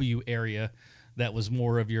WCW area, that was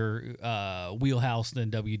more of your wheelhouse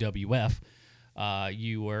than WWF.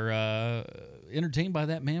 You were entertained by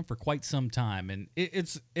that man for quite some time, and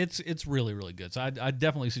it's really, really good. So I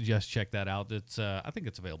definitely suggest check that out. I think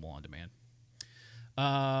it's available on demand.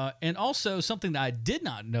 And also something that I did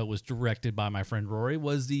not know was directed by my friend Rory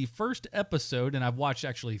was the first episode, and I've watched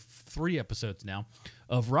actually 3 episodes now,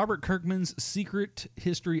 of Robert Kirkman's Secret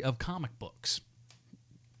History of Comic Books.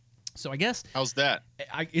 So I guess... How's that?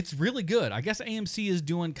 It's really good. I guess AMC is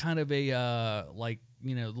doing kind of a,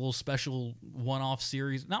 little special one-off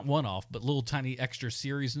series. Not one-off, but little tiny extra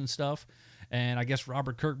series and stuff. And I guess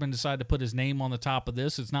Robert Kirkman decided to put his name on the top of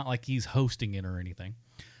this. It's not like he's hosting it or anything.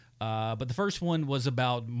 But the first one was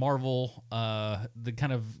about Marvel, the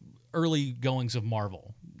kind of early goings of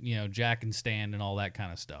Marvel, Jack and Stan and all that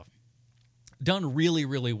kind of stuff. Done really,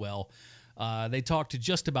 really well. They talk to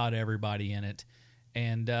just about everybody in it,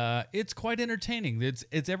 and it's quite entertaining.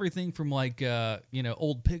 It's everything from like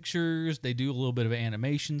old pictures. They do a little bit of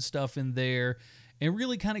animation stuff in there. It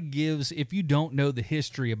really kind of gives, if you don't know the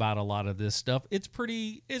history about a lot of this stuff, it's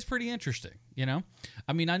pretty interesting,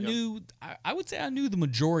 I mean, I would say I knew the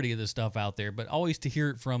majority of the stuff out there, but always to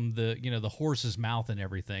hear it from the, the horse's mouth and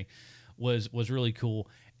everything was really cool.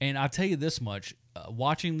 And I'll tell you this much,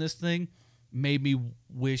 watching this thing made me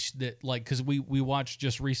wish that, like, because we watched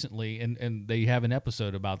just recently, and they have an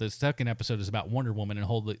episode about this. The second episode is about Wonder Woman and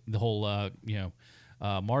the whole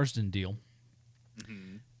Marsden deal.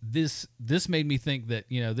 Mm-hmm. This made me think that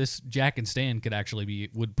this Jack and Stan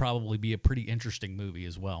would probably be a pretty interesting movie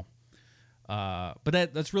as well. But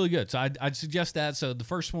that's really good. So I'd suggest that. So the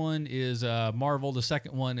first one is Marvel. The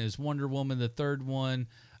second one is Wonder Woman. The third one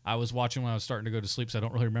I was watching when I was starting to go to sleep, so I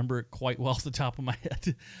don't really remember it quite well off the top of my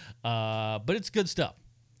head. But it's good stuff.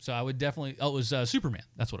 So I would definitely. Oh, it was Superman.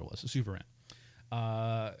 That's what it was. Superman.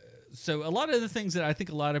 So a lot of the things that I think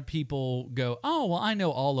a lot of people go, oh, well, I know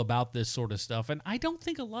all about this sort of stuff, and I don't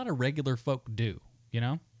think a lot of regular folk do,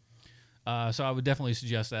 So I would definitely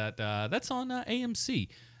suggest that. That's on AMC.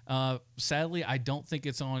 Sadly, I don't think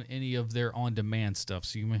it's on any of their on-demand stuff,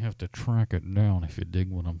 so you may have to track it down if you dig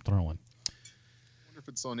what I'm throwing. I wonder if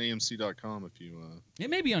it's on AMC.com if you... It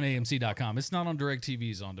may be on AMC.com. It's not on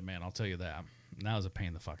DirecTV's on-demand, I'll tell you that. And that was a pain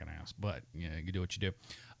in the fucking ass, but you do what you do.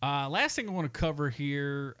 Last thing I want to cover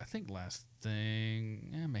here, I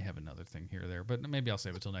may have another thing here or there, but maybe I'll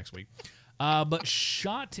save it till next week. But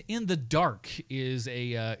Shot in the Dark is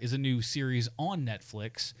a new series on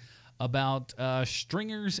Netflix about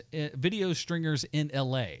video stringers in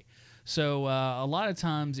LA. So a lot of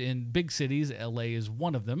times in big cities, LA is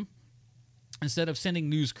one of them. Instead of sending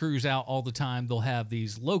news crews out all the time, they'll have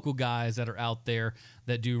these local guys that are out there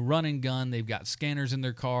that do run and gun. They've got scanners in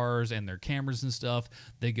their cars and their cameras and stuff.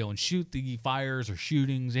 They go and shoot the fires or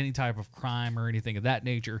shootings, any type of crime or anything of that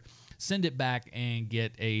nature, send it back and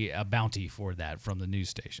get a bounty for that from the news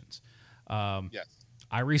stations. Yes.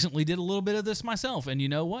 I recently did a little bit of this myself, and you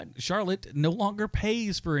know what? Charlotte no longer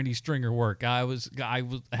pays for any stringer work. I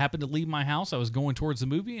happened to leave my house. I was going towards the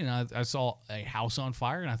movie, and I saw a house on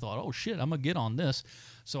fire, and I thought, oh, shit, I'm going to get on this.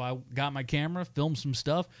 So I got my camera, filmed some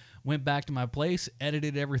stuff, went back to my place,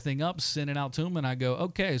 edited everything up, sent it out to them, and I go,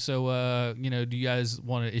 okay, so, do you guys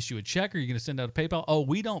want to issue a check, or are you going to send out a PayPal? Oh,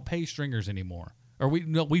 we don't pay stringers anymore. Or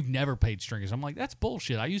we've never paid stringers. I'm like, that's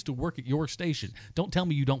bullshit. I used to work at your station. Don't tell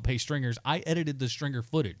me you don't pay stringers. I edited the stringer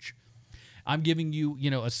footage. I'm giving you,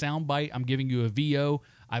 a sound bite. I'm giving you a VO.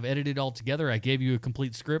 I've edited it all together. I gave you a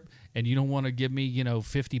complete script, and you don't want to give me,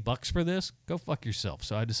 $50 for this? Go fuck yourself.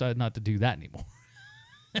 So I decided not to do that anymore.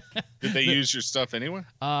 Did they use your stuff anyway?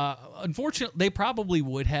 Unfortunately, they probably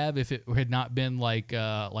would have if it had not been like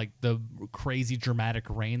the crazy dramatic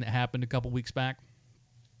rain that happened a couple weeks back.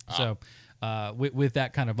 So. With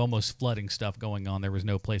that kind of almost flooding stuff going on, there was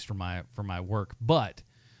no place for my work. But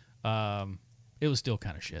it was still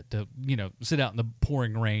kind of shit to sit out in the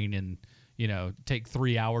pouring rain and take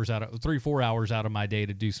 4 hours out of my day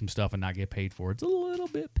to do some stuff and not get paid for it. It's a little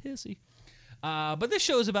bit pissy. But this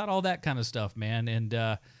show is about all that kind of stuff, man,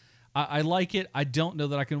 and I like it. I don't know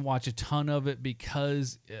that I can watch a ton of it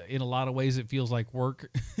because in a lot of ways it feels like work.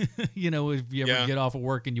 If you ever get off of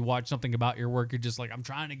work and you watch something about your work, you're just like, I'm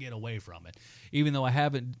trying to get away from it. Even though I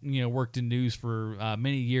haven't, worked in news for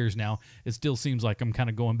many years now, it still seems like I'm kind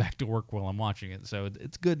of going back to work while I'm watching it. So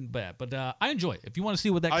it's good and bad. But I enjoy it. If you want to see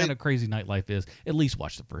what that kind of crazy nightlife is, at least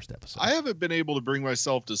watch the first episode. I haven't been able to bring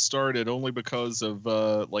myself to start it only because of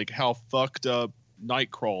how fucked up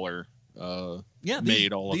Nightcrawler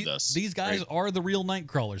made all of this. These guys are the real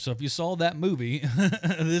Nightcrawlers. So if you saw that movie,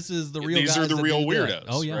 this is the real These guys are the real weirdos, that.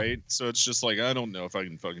 Oh, yeah. Right? So it's just like, I don't know if I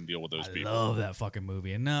can fucking deal with those people. I love that fucking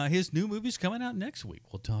movie. And his new movie's coming out next week.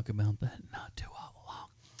 We'll talk about that not too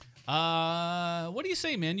long. What do you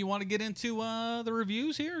say, man? You want to get into the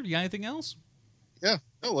reviews here? Do you got anything else? Yeah.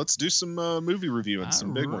 No, let's do some movie review and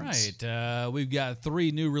some big ones. Right. We've got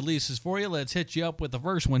 3 new releases for you. Let's hit you up with the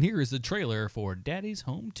first one. Here is the trailer for Daddy's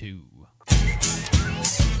Home 2.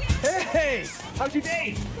 Hey, how's your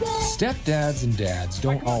day? Stepdads and dads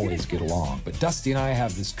don't always get along, but Dusty and I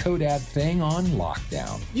have this co-dad thing on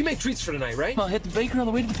lockdown. You make treats for tonight, right? I'll hit the bakery on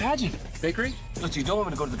the way to the pageant. Bakery? No, so you don't want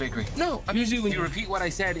me to go to the bakery? No, Usually when you repeat what I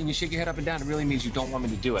said and you shake your head up and down, it really means you don't want me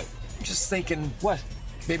to do it. I'm just thinking, What?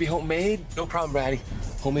 maybe homemade? No problem, Ratty.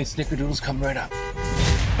 Homemade snickerdoodles come right up.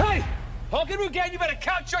 Hey! Honkin' Rugan, you better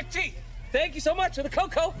count your teeth! Thank you so much for the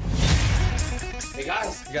cocoa. Hey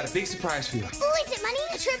guys, I got a big surprise for you. Oh, is it money?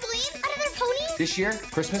 A trampoline? Another pony? This year,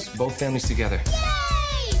 Christmas, both families together.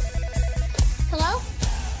 Yay! Hello?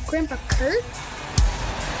 Grandpa Kurt?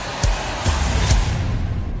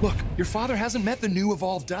 Look, your father hasn't met the new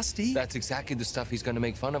evolved Dusty. That's exactly the stuff he's gonna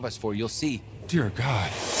make fun of us for. You'll see. Dear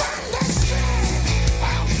God.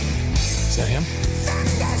 Wow. Is that him?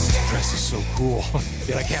 The dress is so cool.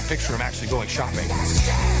 Yet I can't picture him actually going shopping.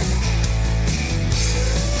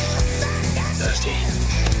 Dusty.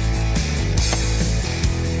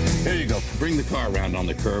 Here you go. Bring the car around on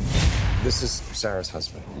the curb. This is Sarah's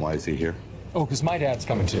husband. Why is he here? Oh, because my dad's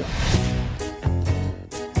coming too.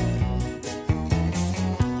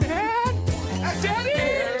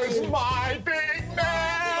 Here's my big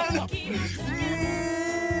man! He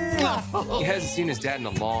hasn't seen his dad in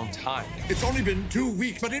a long time. It's only been 2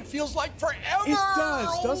 weeks, but it feels like forever! It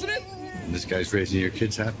does, doesn't it? And this guy's raising your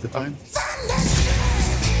kids half the time?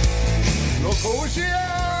 Look who's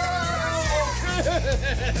here!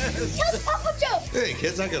 Tell the Papa joke! Hey,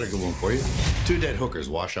 kids, I got a good one for you. 2 dead hookers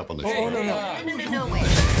wash up on the shore. No way.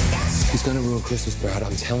 He's gonna ruin Christmas, Brad.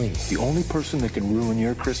 I'm telling you. The only person that can ruin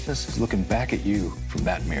your Christmas is looking back at you from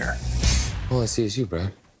that mirror. All I see is you,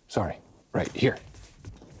 Brad. Sorry. Right, here.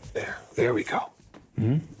 There we go.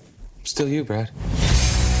 Still you, Brad.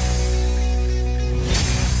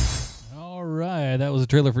 All right, that was a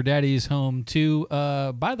trailer for Daddy's Home 2.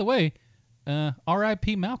 By the way,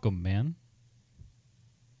 R.I.P. Malcolm, man.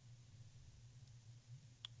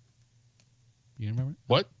 You remember?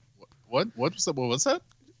 What was that? What was that?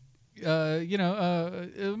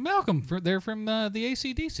 Malcolm, they're from the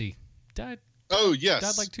AC/DC. Died. Oh, yes.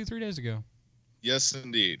 Died like 2-3 days ago. Yes,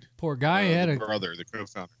 indeed. Poor guy had the a brother, the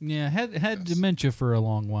co-founder. Yeah, had dementia for a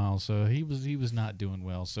long while, so he was not doing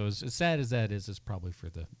well. So as sad as that is, it's probably for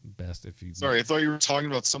the best. If you Sorry, I thought you were talking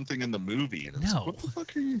about something in the movie. And I was No. like, what the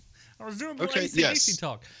fuck are you? I was doing the Okay, AC yes.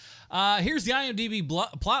 talk. Here's the IMDb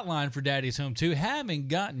plot line for Daddy's Home 2. Having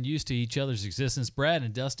gotten used to each other's existence, Brad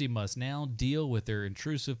and Dusty must now deal with their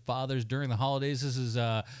intrusive fathers during the holidays. This is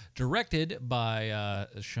directed by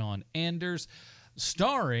Sean Anders,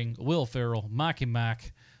 starring Will Ferrell, Mikey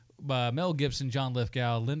Mack, Mel Gibson, John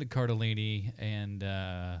Lithgow, Linda Cardellini, and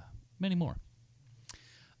many more.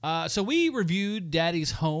 So we reviewed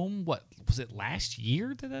Daddy's Home. What was it, last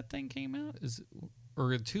year that thing came out?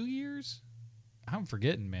 Or 2 years? I'm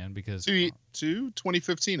forgetting, man, because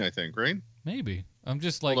 2015, I think, right? maybe I'm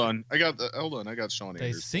just like, Hold on, I got Sean. they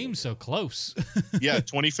Anders. seem so close. Yeah,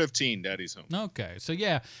 2015, Daddy's Home. Okay, so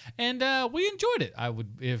yeah, and we enjoyed it. I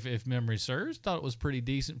would, if memory serves, thought it was pretty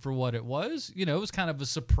decent for what it was. It was kind of a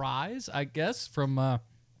surprise, I guess, from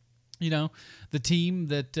the team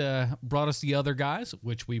that brought us the other guys,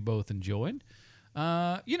 which we both enjoyed.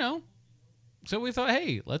 So we thought,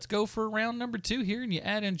 hey, let's go for round number 2 here, and you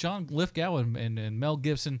add in John Lithgow and Mel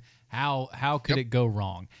Gibson. How could it go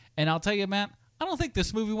wrong? And I'll tell you, Matt, I don't think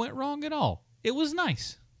this movie went wrong at all. It was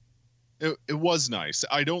nice. It was nice.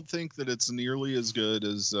 I don't think that it's nearly as good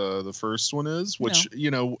as the first one is, which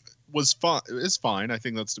was fun. Is fine. I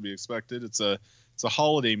think that's to be expected. It's a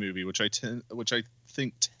holiday movie, which I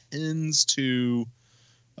think tends to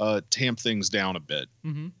tamp things down a bit.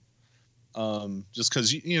 Mm-hmm. Just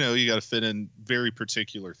because you got to fit in very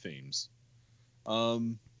particular themes.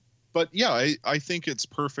 But yeah, I think it's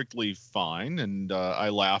perfectly fine, and I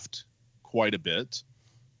laughed quite a bit.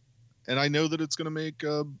 And I know that it's going to make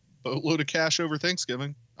a boatload of cash over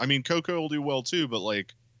Thanksgiving. I mean, Coco will do well too, but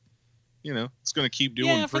it's going to keep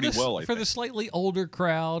doing pretty well. I for think. the slightly older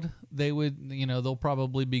crowd, they would, they'll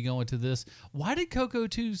probably be going to this. Why did Coco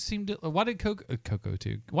 2 Why did Coco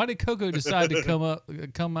decide to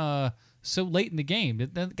come so late in the game?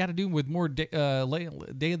 That got to do with more Day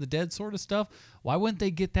of the Dead sort of stuff. Why wouldn't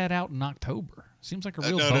they get that out in October? Seems like a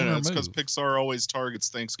real boner move. It's because Pixar always targets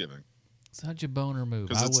Thanksgiving. Such a boner move.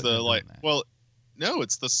 Because it's it's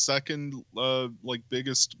the second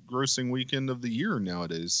biggest grossing weekend of the year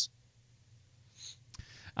nowadays.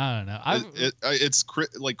 I don't know. It's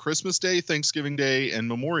like Christmas Day, Thanksgiving Day, and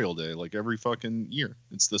Memorial Day, like every fucking year.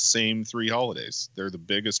 It's the same 3 holidays. They're the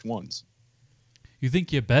biggest ones. You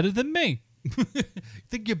think you're better than me? You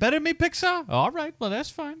think you're better than me, Pixar? All right, well, that's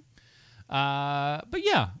fine. But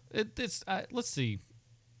yeah, it's let's see.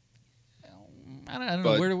 I don't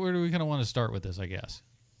know. Where do we kind of want to start with this, I guess?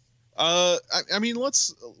 I mean,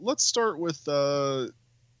 let's start with the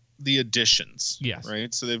additions. Yes.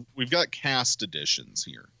 Right. So we've got cast additions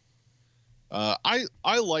here. I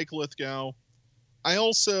like Lithgow. I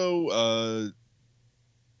also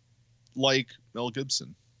like Mel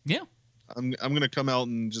Gibson. Yeah. I'm gonna come out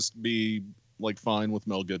and just be fine with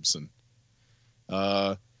Mel Gibson.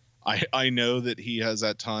 I know that he has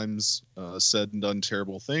at times said and done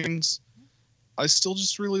terrible things. I still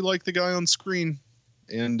just really like the guy on screen,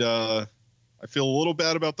 and I feel a little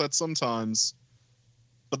bad about that sometimes.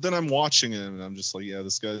 but then I'm watching him and I'm just like, yeah,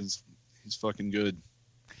 he's fucking good.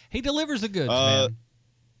 He delivers the goods, man.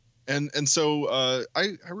 And so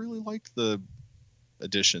I really liked the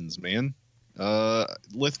additions, man.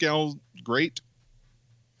 Lithgow, great,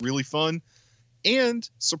 really fun, and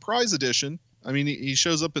surprise edition. I mean, he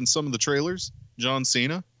shows up in some of the trailers. John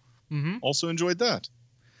Cena, also enjoyed that.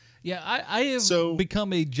 Yeah, I have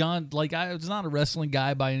become a John. Like, I was not a wrestling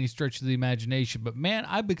guy by any stretch of the imagination, but man,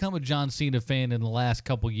 I've become a John Cena fan in the last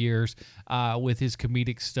couple years with his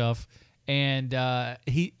comedic stuff. And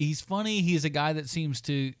he's funny. He's a guy that seems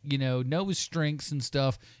to, know his strengths and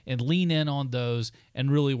stuff and lean in on those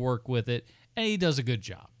and really work with it. And he does a good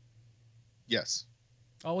job. Yes.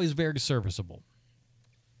 Always very serviceable.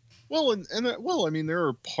 Well, I mean, there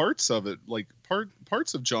are parts of it, like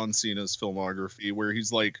parts of John Cena's filmography where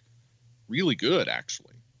he's like really good,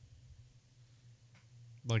 actually.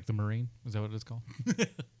 Like The Marine? Is that what it's called?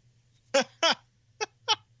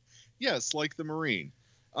 Yes, like The Marine.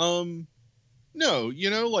 No,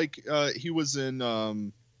 he was in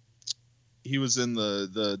the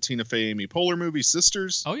Tina Fey Amy Poehler movie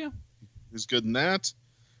Sisters. Oh yeah. He was good in that,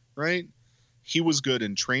 right? He was good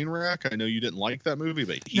in Trainwreck. I know you didn't like that movie,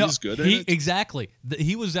 but he's good in it. Exactly.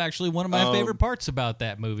 He was actually one of my favorite parts about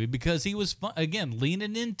that movie because he was again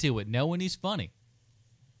leaning into it, knowing he's funny.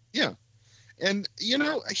 Yeah. And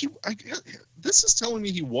this is telling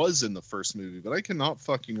me he was in the first movie, but I cannot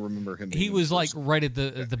fucking remember him. He was like right at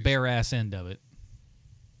the bare ass end of it.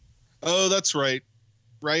 Oh, that's right.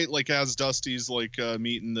 Right, like as Dusty's like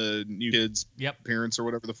meeting the new kids' parents or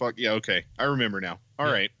whatever the fuck. Yeah, okay, I remember now. All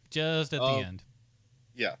right, just at the end.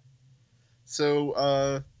 Yeah.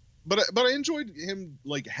 So, but I enjoyed him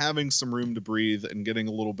like having some room to breathe and getting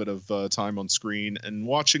a little bit of time on screen and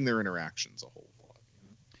watching their interactions a whole lot.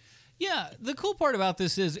 Yeah, the cool part about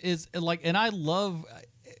this is like, and I love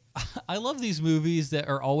these movies that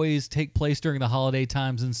are always take place during the holiday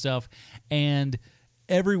times and stuff, and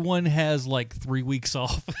everyone has like 3 weeks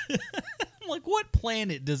off. Like, what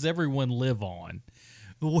planet does everyone live on?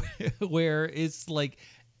 Where it's like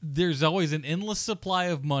there's always an endless supply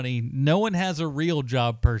of money. No one has a real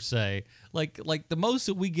job per se. Like the most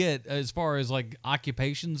that we get as far as like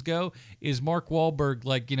occupations go is Mark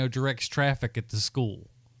Wahlberg directs traffic at the school.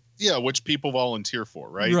 Yeah, which people volunteer for,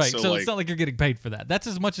 right? Right. So it's not like you're getting paid for that. That's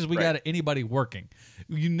as much as we got anybody working.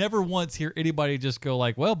 You never once hear anybody just go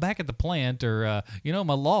like, well, back at the plant or,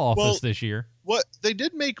 my law office this year. What they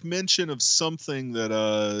did make mention of something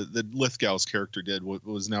that Lithgow's character did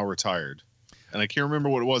was now retired. And I can't remember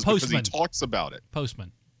what it was because he talks about it.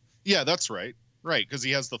 Postman. Yeah, that's right. Right, because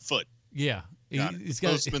he has the foot. Yeah. He's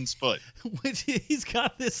got Postman's foot. Which he's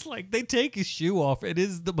got this, they take his shoe off. It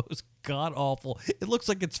is the most god awful. It looks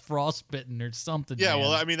like it's frostbitten or something. Yeah, man.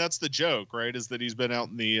 well, I mean, that's the joke, right? Is that he's been out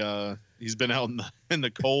in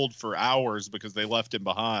the cold for hours because they left him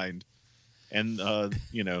behind, and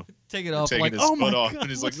take it off. Taking his foot off, and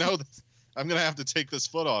he's like, "No, I'm gonna have to take this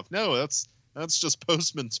foot off." No, that's just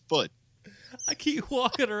Postman's foot. I keep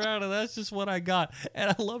walking around, and that's just what I got.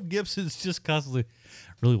 And I love Gibson's just constantly,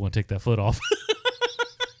 really want to take that foot off.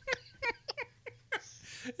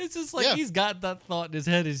 It's just like he's got that thought in his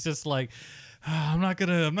head. It's just like, I'm not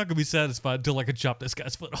gonna be satisfied until I can chop this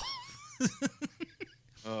guy's foot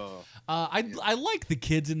off. I like the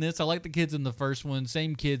kids in this. I like the kids in the first one.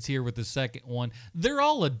 Same kids here with the second one. They're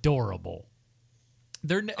all adorable.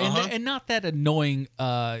 They're and not that annoying,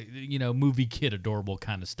 movie kid adorable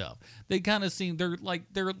kind of stuff. They kind of seem they're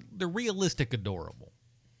realistic adorable.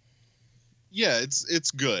 Yeah,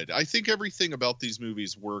 it's good. I think everything about these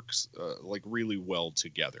movies works really well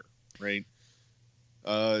together, right?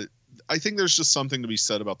 I think there's just something to be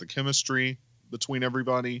said about the chemistry between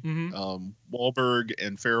everybody. Mm-hmm. Wahlberg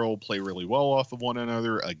and Farrell play really well off of one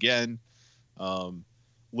another. Again,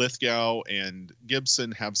 Lithgow and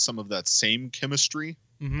Gibson have some of that same chemistry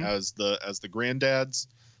as the granddads,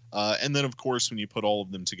 and then of course when you put all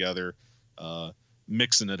of them together,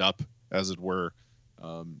 mixing it up as it were,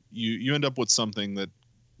 you end up with something that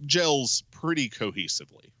gels pretty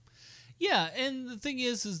cohesively. Yeah, and the thing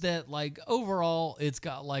is that overall it's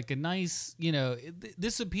got a nice,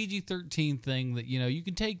 this is a PG-13 thing that you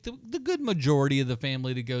can take the good majority of the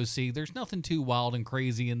family to go see. There's nothing too wild and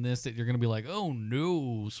crazy in this that you're going to be like, oh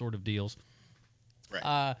no, sort of deals.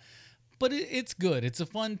 Right. But it's good. It's a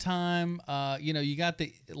fun time. You got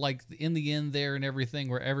the in the end there and everything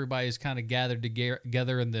where everybody's kind of gathered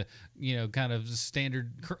together and the kind of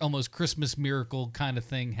standard almost Christmas miracle kind of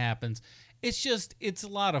thing happens. It's a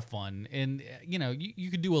lot of fun, and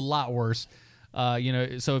you could do a lot worse.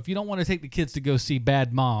 So if you don't want to take the kids to go see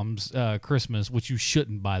Bad Moms Christmas, which you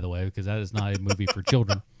shouldn't, by the way, because that is not a movie for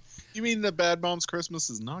children. You mean the Bad Moms Christmas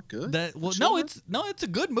is not good? It's a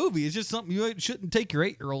good movie. It's just something you shouldn't take your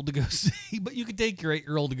 8-year-old to go see. But you could take your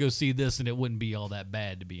 8-year-old to go see this, and it wouldn't be all that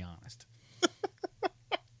bad, to be honest.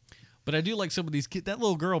 But I do like some of these kids. That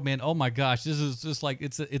little girl, man. Oh my gosh, this is just like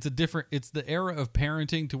it's the era of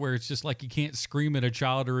parenting to where it's just like you can't scream at a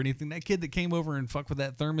child or anything. That kid that came over and fucked with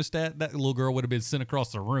that thermostat, that little girl would have been sent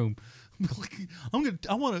across the room. I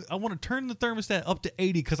want to turn the thermostat up to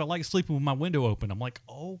 80 because I like sleeping with my window open. I'm like,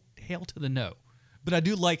 oh hell to the no. But I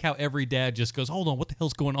do like how every dad just goes, hold on, what the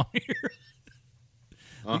hell's going on here?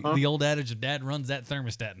 The old adage of dad runs that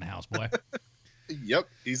thermostat in the house, boy. Yep,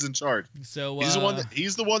 he's in charge. So he's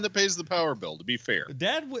the one that pays the power bill. To be fair,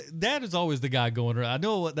 Dad is always the guy going around. I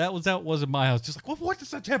know that was in my house. Just like, what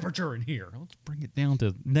is the temperature in here? Let's bring it down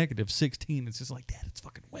to -16. It's just like, Dad, it's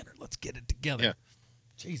fucking winter. Let's get it together. Yeah.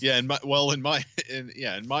 Jesus. Yeah, in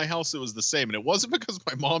my house it was the same, and it wasn't because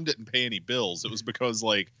my mom didn't pay any bills. It was because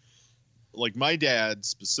like my dad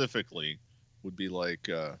specifically would be like,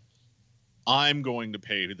 I'm going to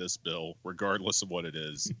pay this bill regardless of what it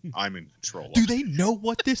is. I'm in control. Do they know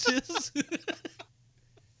what this is?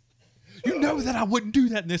 You know that I wouldn't do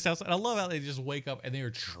that in this house. And I love how they just wake up and they're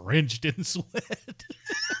drenched in sweat.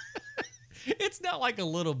 It's not like a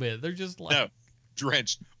little bit. They're just like... No,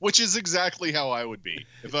 drenched, which is exactly how I would be.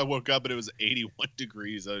 If I woke up and it was 81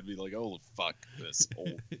 degrees, I would be like, oh, fuck this.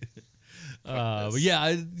 But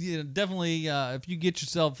yeah, definitely. If you get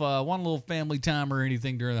yourself one little family time or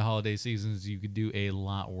anything during the holiday seasons, you could do a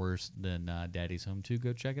lot worse than Daddy's Home 2.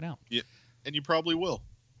 Go check it out. Yeah, and you probably will.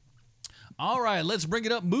 All right, let's bring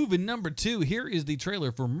it up. Moving number 2. Here is the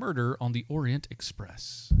trailer for Murder on the Orient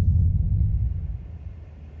Express.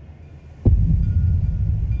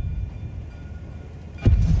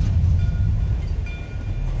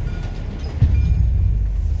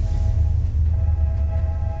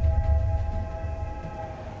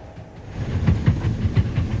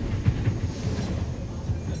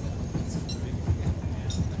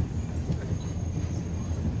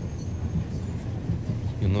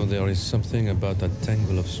 There is something about a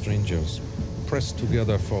tangle of strangers, pressed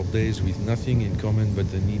together for days with nothing in common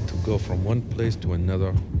but the need to go from one place to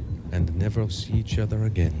another and never see each other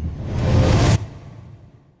again.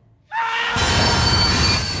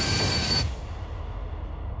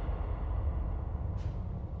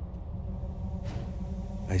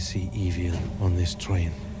 I see evil on this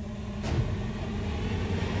train.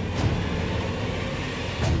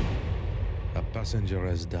 A passenger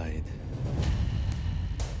has died.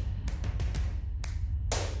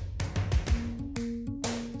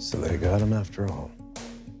 So they got him after all.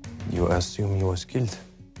 You assume he was killed?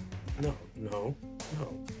 No,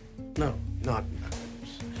 not.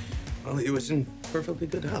 Well, he was in perfectly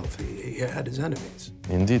good health. He had his enemies.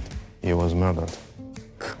 Indeed, he was murdered.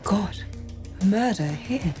 God, murder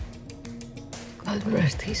here. God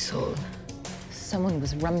rest his soul. Someone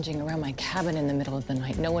was rummaging around my cabin in the middle of the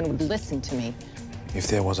night. No one would listen to me. If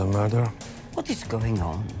there was a murder, what is going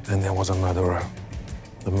on? Then there was a murderer.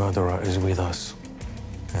 The murderer is with us.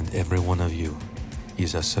 And every one of you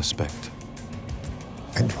is a suspect.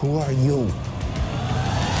 And who are you?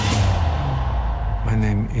 My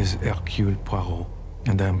name is Hercule Poirot,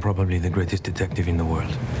 and I am probably the greatest detective in the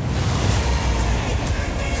world.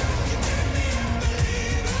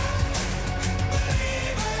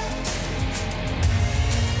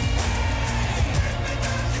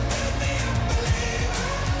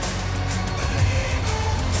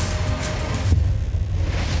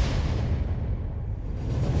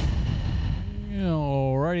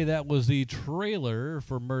 That was the trailer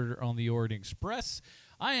for Murder on the Orient Express.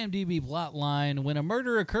 IMDb plotline: when a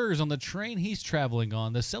murder occurs on the train he's traveling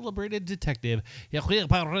on, the celebrated detective is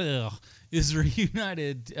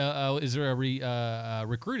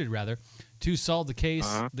recruited to solve the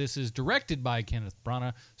case. This is directed by Kenneth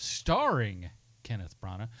Branagh, starring Kenneth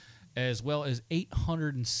Branagh, as well as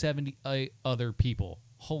 878 other people.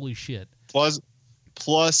 Holy shit! Plus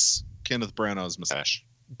Kenneth Branagh's mustache.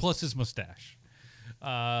 Plus his mustache.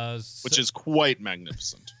 Which is quite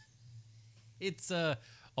magnificent. It's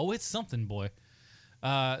something, boy.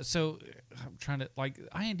 So I'm trying to, like,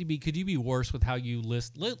 IMDb, could you be worse with how you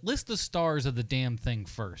list the stars of the damn thing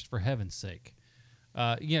first, for heaven's sake?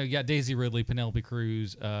 You got Daisy Ridley, Penelope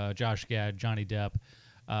Cruz, Josh Gad, Johnny Depp,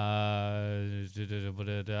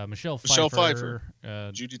 Michelle Pfeiffer,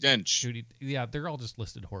 Judi Dench. Yeah, they're all just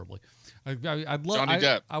listed horribly. I'd love Johnny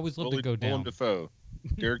Depp. I always love to go down. Willem Dafoe,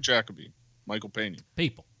 Derek Jacobi, Michael Pena. The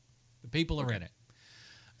people are in it.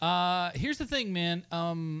 Here's the thing, man.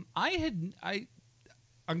 I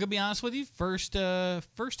I'm gonna be honest with you. First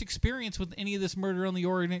experience with any of this Murder on the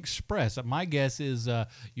Orient Express. My guess is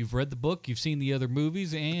you've read the book, you've seen the other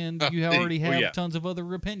movies, and you already have tons of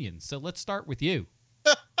other opinions. So let's start with you.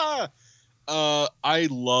 I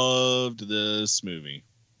loved this movie.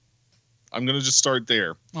 I'm gonna just start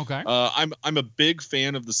there. Okay. I'm a big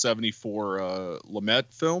fan of the '74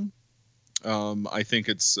 Lumet film. I think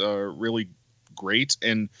it's really great,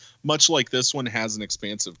 and much like this one has an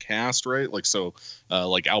expansive cast, right? Like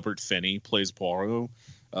like Albert Finney plays Poirot,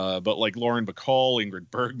 but like Lauren Bacall, Ingrid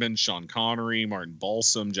Bergman, Sean Connery, Martin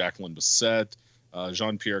Balsam, Jacqueline Bisset,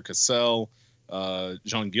 Jean-Pierre Cassel,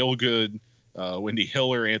 John Gielgud, Wendy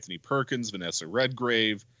Hiller, Anthony Perkins, Vanessa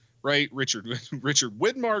Redgrave, right? Richard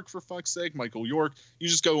Widmark, for fuck's sake, Michael York. You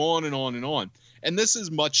just go on and on and on, and this is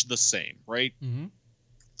much the same, right? Mm-hmm.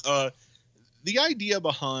 The idea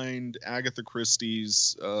behind Agatha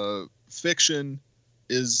Christie's fiction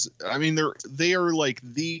is, I mean, they are like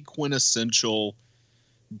the quintessential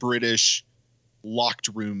British locked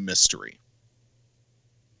room mystery,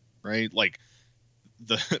 right? Like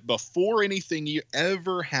before anything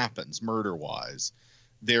ever happens murder wise,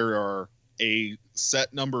 there are a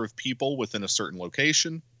set number of people within a certain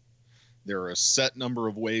location. There are a set number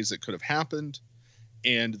of ways it could have happened,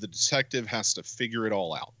 and the detective has to figure it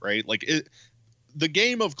all out, right? Like the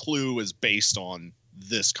game of Clue is based on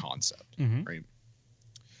this concept, right?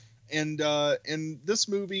 And this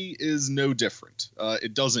movie is no different.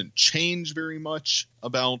 It doesn't change very much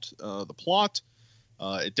about the plot.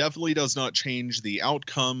 It definitely does not change the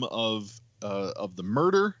outcome of the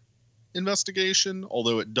murder investigation,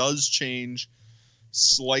 although it does change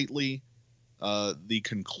slightly the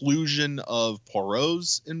conclusion of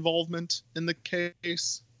Poirot's involvement in the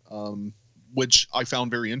case, which I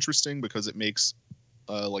found very interesting because it makes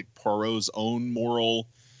like Poirot's own moral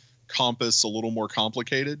compass a little more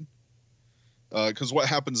complicated. Because what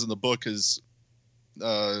happens in the book is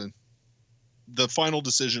the final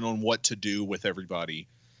decision on what to do with everybody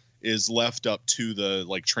is left up to the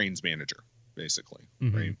like trains manager, basically,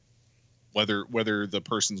 right? Whether the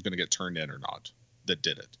person's going to get turned in or not that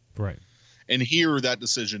did it, right? And here that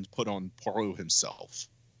decision's put on Poirot himself,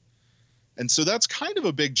 and so that's kind of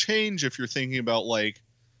a big change if you're thinking about like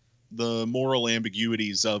the moral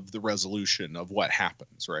ambiguities of the resolution of what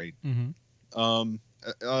happens, right?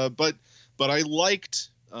 But I liked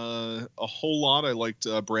a whole lot. I liked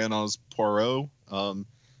Branagh's Poirot.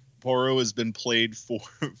 Poirot has been played for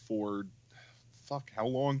how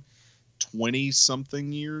long? 20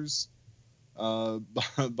 something years by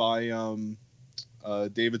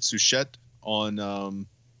David Suchet on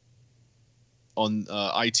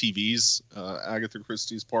ITV's Agatha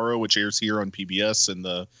Christie's Poirot, which airs here on PBS and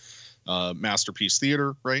the Masterpiece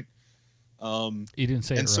Theater, right? You didn't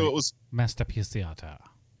say it right. So it was Masterpiece Theater.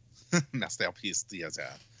 Masterpiece Theater.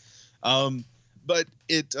 But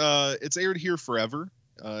it's aired here forever.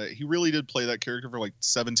 He really did play that character for like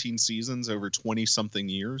 17 seasons over 20 something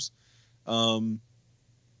years. And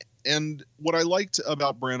what I liked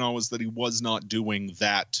about Branagh was that he was not doing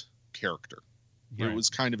that character. Right. It was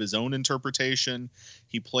kind of his own interpretation.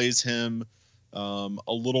 He plays him a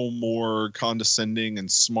little more condescending and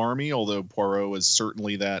smarmy, although Poirot is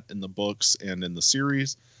certainly that in the books and in the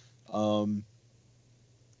series.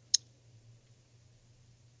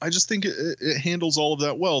 I just think it handles all of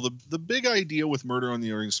that well. The big idea with Murder on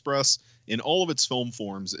the Orient Express in all of its film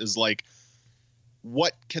forms is like,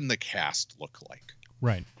 what can the cast look like?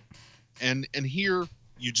 Right. And here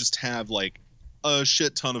you just have like a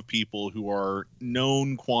shit ton of people who are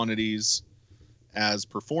known quantities as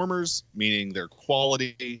performers, meaning their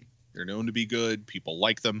quality, they're known to be good, people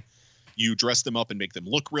like them. You dress them up and make them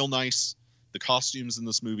look real nice. The costumes in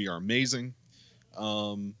this movie are amazing.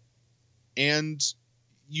 And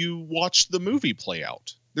you watch the movie play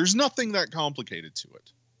out. There's nothing that complicated to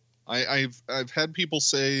it. I've had people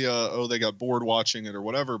say, oh, they got bored watching it or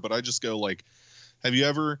whatever, but I just go like, have you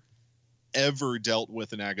ever dealt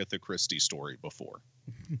with an Agatha Christie story before?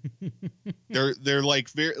 They're like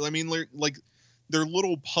very, I mean, they're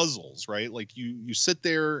little puzzles, right? Like you sit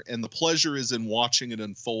there and the pleasure is in watching it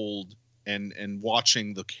unfold and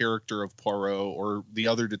watching the character of Poirot or the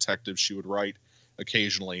other detectives she would write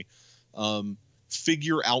occasionally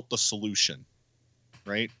figure out the solution,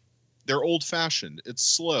 right? They're old-fashioned. It's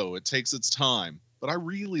slow. It takes its time. But I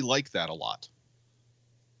really like that a lot.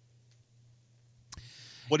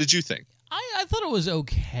 What did you think? I thought it was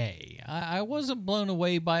okay. I wasn't blown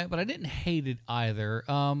away by it, but I didn't hate it either.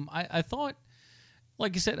 I thought,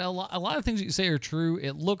 like you said, a lot of things that you say are true.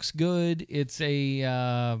 It looks good. It's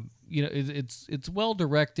it's well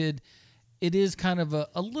directed. It is kind of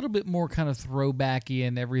a little bit more kind of throwbacky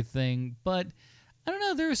and everything, but I don't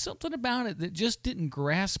know. There was something about it that just didn't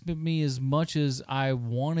grasp me as much as I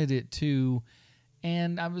wanted it to,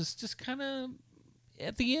 and I was just kind of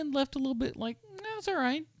at the end left a little bit like, it's all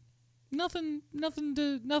right. Nothing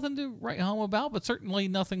to write home about, but certainly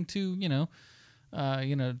nothing to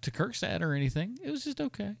to curse at or anything. It was just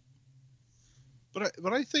okay.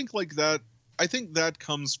 But I think like that. I think that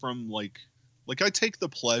comes from like I take the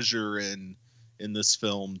pleasure in this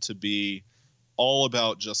film to be all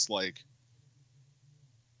about just like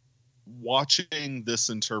watching this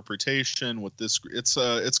interpretation with this.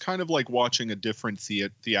 It's kind of like watching a different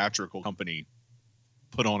theatrical company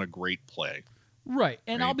put on a great play. Right.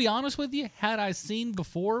 And I'll be honest with you, had I seen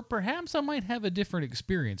before, perhaps I might have a different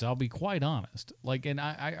experience. I'll be quite honest. Like, and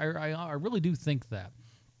I really do think that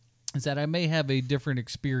is that I may have a different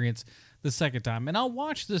experience the second time. And I'll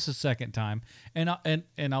watch this a second time, and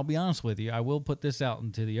I'll be honest with you, I will put this out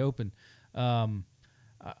into the open. I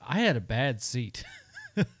had a bad seat.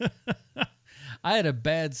 I had a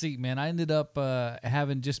bad seat, man. I ended up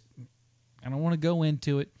having just, I don't want to go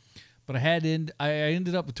into it, but I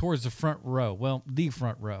ended up towards the front row. Well, the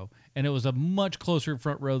front row, and it was a much closer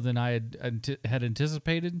front row than I had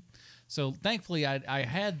anticipated. So thankfully, I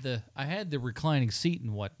had the reclining seat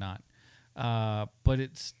and whatnot. But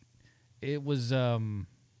it was tough.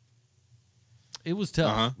 It was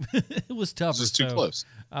tough. It's just too close.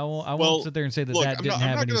 I won't sit there and say that didn't have any sort of...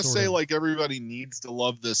 I'm not going to say like everybody needs to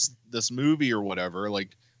love this movie or whatever.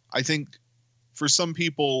 Like, I think for some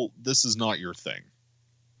people, this is not your thing.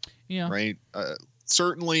 Yeah. Right.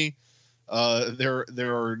 Certainly, there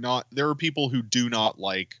are people who do not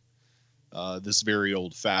like this very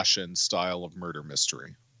old-fashioned style of murder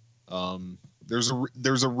mystery.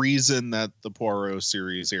 There's a reason that the Poirot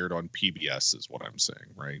series aired on PBS, is what I'm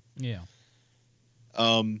saying, right? Yeah.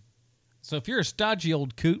 So if you're a stodgy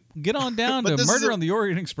old coot, get on down to Murder on the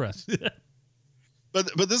Orient Express.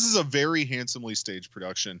 But this is a very handsomely staged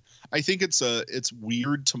production. I think it's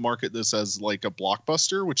weird to market this as like a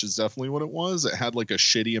blockbuster, which is definitely what it was. It had like a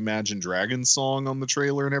shitty Imagine Dragons song on the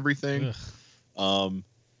trailer and everything.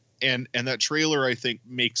 And that trailer, I think,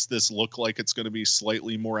 makes this look like it's going to be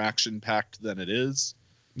slightly more action packed than it is.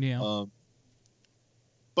 Yeah.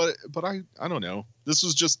 But I don't know. This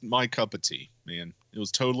was just my cup of tea, man. It was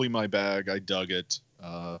totally my bag. I dug it.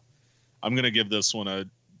 I'm going to give this one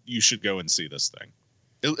you should go and see this thing.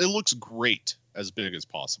 It looks great, as big as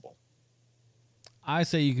possible. I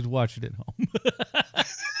say you could watch it at home.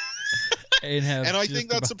 and I think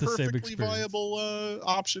that's a perfectly viable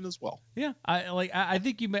option as well. Yeah, I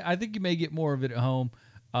think you may get more of it at home,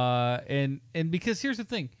 and because here's the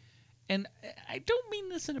thing, and I don't mean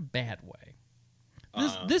this in a bad way.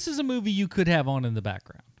 This is a movie you could have on in the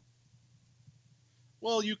background.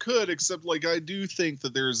 Well, you could, except like I do think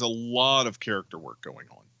that there's a lot of character work going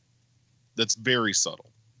on that's very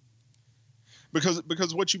subtle.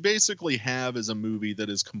 Because what you basically have is a movie that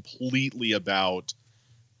is completely about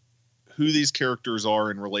who these characters are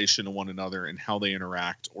in relation to one another and how they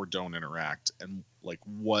interact or don't interact, and like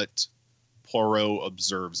what Poirot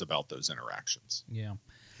observes about those interactions. Yeah.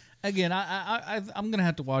 Again, I'm gonna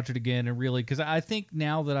have to watch it again, and really, because I think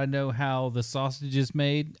now that I know how the sausage is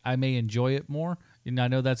made, I may enjoy it more. And I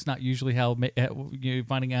know that's not usually how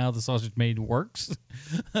finding out how the sausage made works,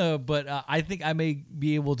 but I think I may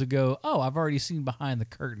be able to go, oh, I've already seen behind the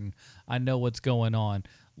curtain. I know what's going on.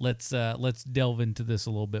 Let's delve into this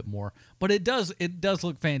a little bit more. But it does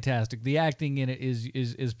look fantastic. The acting in it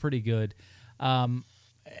is pretty good.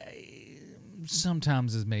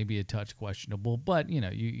 Sometimes is maybe a touch questionable, but you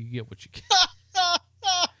get what you get.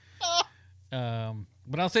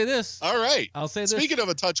 But I'll say this. All right. I'll say this. Speaking of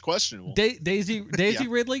a touch questionable, Daisy yeah.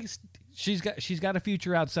 Ridley, she's got a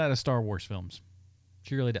future outside of Star Wars films.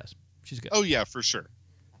 She really does. She's good. Oh yeah, for sure.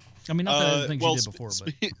 I mean, not that other things she did before,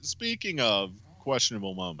 but speaking of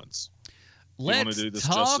questionable moments, let's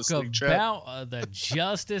talk about the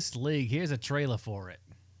Justice League. Here's a trailer for it.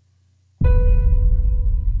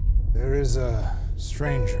 There is a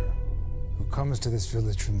stranger who comes to this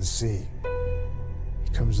village from the sea. He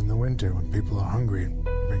comes in the winter when people are hungry and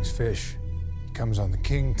brings fish. He comes on the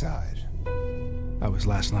king tide. That was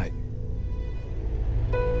last night.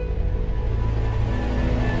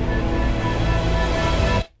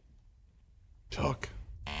 Chuck.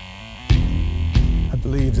 I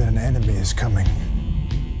believe that an enemy is coming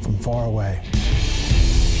from far away.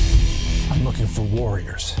 I'm looking for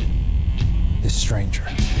warriors. This stranger.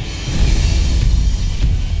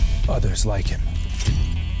 Others like him.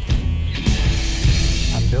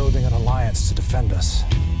 I'm building an alliance to defend us.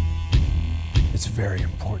 It's very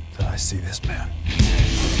important that I see this man.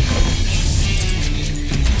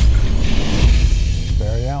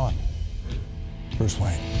 Barry Allen. Bruce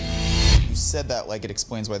Wayne. You said that like it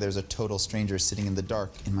explains why there's a total stranger sitting in the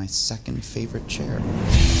dark in my second favorite chair.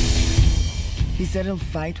 He said he'll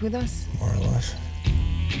fight with us? More or less.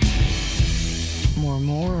 More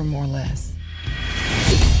or more less?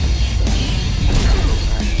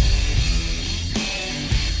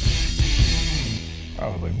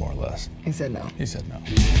 Probably more or less. He said no. He said no.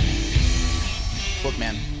 Look,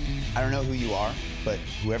 man, I don't know who you are, but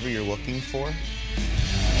whoever you're looking for,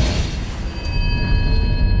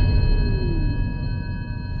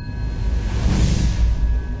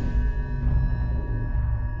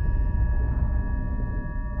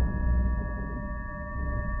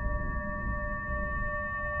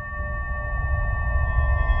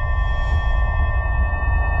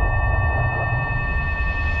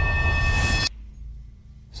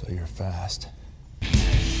 So you're fast.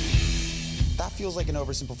 that feels like an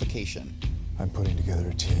oversimplification. I'm putting together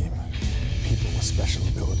a team. People with special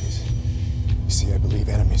abilities. You see, I believe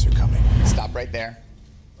enemies are coming. Stop right there.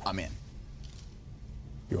 I'm in.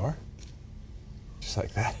 You are? Just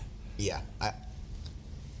like that? Yeah,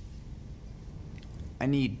 I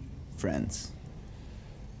need friends.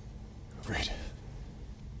 Agreed.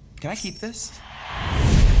 Can I keep this?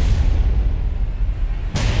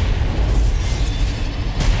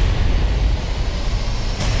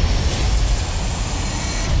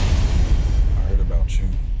 I heard about you.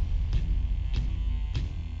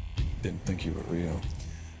 Didn't think you were real.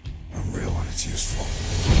 I'm real when it's useful.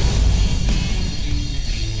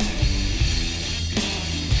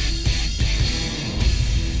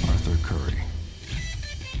 Arthur Curry.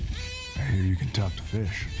 I hear you can talk to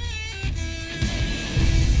fish.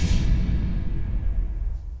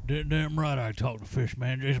 Damn right I talk to fish,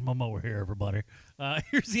 man. Jason Momoa here, everybody.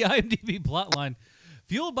 Here's the IMDb plotline.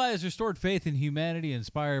 Fueled by his restored faith in humanity,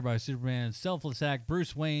 inspired by Superman's selfless act,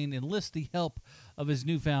 Bruce Wayne enlists the help of his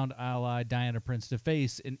newfound ally, Diana Prince, to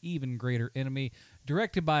face an even greater enemy.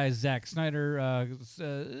 Directed by Zack Snyder,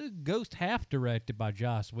 Ghost half directed by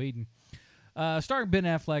Joss Whedon. Starring Ben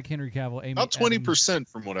Affleck, Henry Cavill, Amy About 20%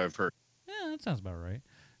 from what I've heard. Yeah, that sounds about right.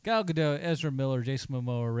 Gal Gadot, Ezra Miller, Jason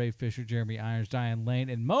Momoa, Ray Fisher, Jeremy Irons, Diane Lane,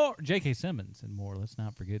 and more. J.K. Simmons and more. Let's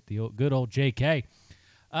not forget the good old J.K.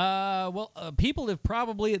 People have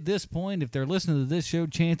probably at this point, if they're listening to this show,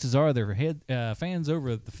 chances are they're fans over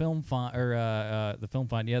at the Film Font the Film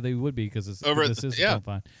Font. Yeah, they would be because this is the Film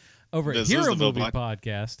Font over at Hero Movie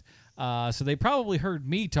Podcast. So they probably heard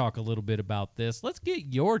me talk a little bit about this. Let's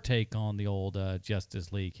get your take on the old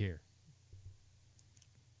Justice League here.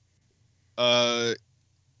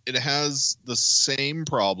 It has the same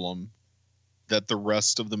problem that the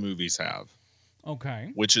rest of the movies have.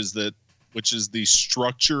 Okay. Which is the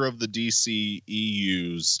structure of the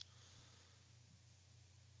DCEU's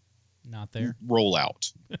not there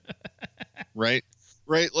rollout. right?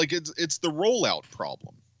 Like it's the rollout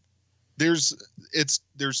problem. There's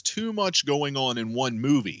too much going on in one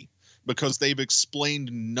movie because they've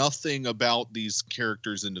explained nothing about these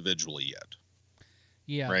characters individually yet.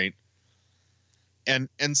 Yeah. Right?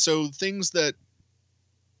 And so things that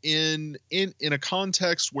in a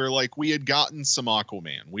context where like we had gotten some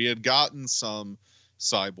Aquaman, we had gotten some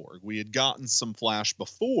Cyborg, we had gotten some Flash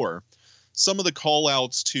before, some of the call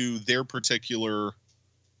outs to their particular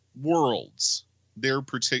worlds,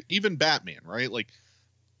 even Batman, right? Like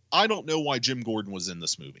I don't know why Jim Gordon was in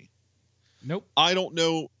this movie. Nope. I don't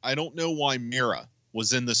know why Mira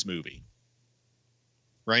was in this movie.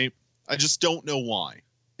 Right? I just don't know why.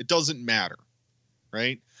 It doesn't matter.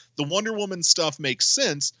 Right? The Wonder Woman stuff makes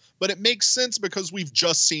sense, but it makes sense because we've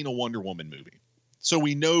just seen a Wonder Woman movie. So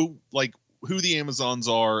we know like who the Amazons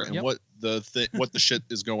are and what the shit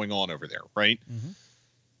is going on over there, right? Mm-hmm.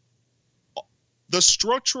 The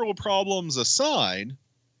structural problems aside,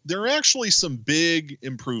 there are actually some big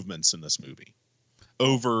improvements in this movie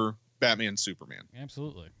over Batman Superman.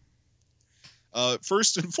 Absolutely.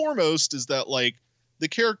 First and foremost is that like the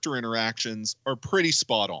character interactions are pretty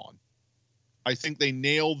spot on. I think they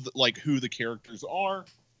nailed like who the characters are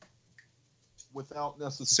without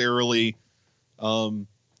necessarily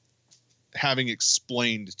having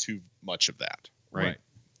explained too much of that, right?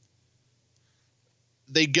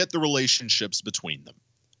 They get the relationships between them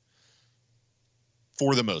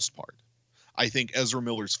for the most part. I think Ezra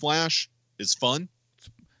Miller's Flash is fun.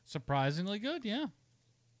 Surprisingly good, yeah.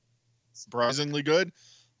 Surprisingly good.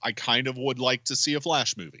 I kind of would like to see a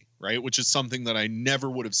Flash movie, right? Which is something that I never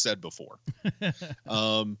would have said before.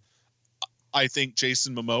 I think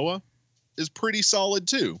Jason Momoa is pretty solid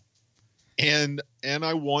too. And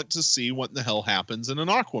I want to see what the hell happens in an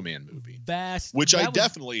Aquaman movie. Which I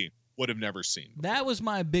definitely would have never seen before. That was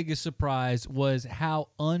my biggest surprise, was how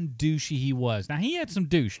undouchey he was. Now, he had some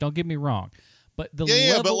douche, don't get me wrong. But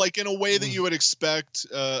the but like in a way that you would expect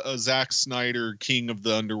a Zack Snyder King of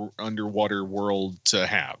the underwater world to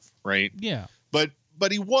have, right? Yeah. But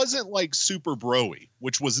he wasn't like super broy,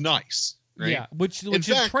 which was nice, right? Yeah, which in the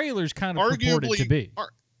fact, trailers kind of purported to be.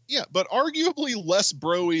 But arguably less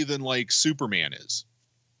broy than like Superman is,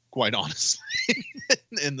 quite honestly,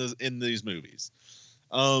 in these movies.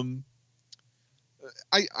 I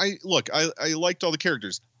liked all the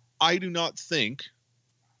characters. I do not think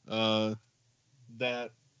that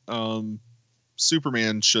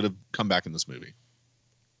Superman should have come back in this movie.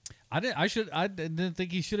 I didn't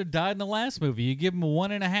think he should have died in the last movie. You give him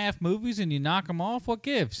 1.5 movies and you knock him off. What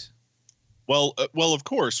gives? Well, of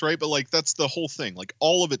course, right? But like that's the whole thing. Like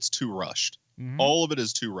all of it's too rushed. Mm-hmm. All of it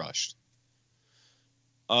is too rushed.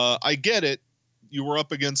 I get it. You were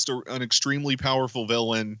up against an extremely powerful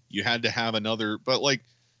villain. You had to have another, but like,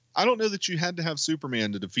 I don't know that you had to have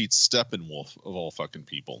Superman to defeat Steppenwolf of all fucking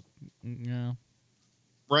people. Yeah.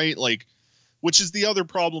 Right? Like, which is the other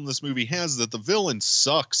problem this movie has, that the villain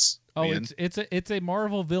sucks. Oh, man. it's a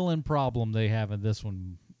Marvel villain problem they have in this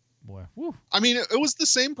one. Boy, whew. I mean, it was the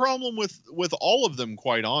same problem with all of them,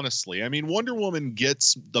 quite honestly. I mean, Wonder Woman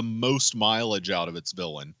gets the most mileage out of its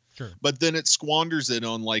villain. Sure. But then it squanders it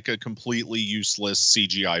on like a completely useless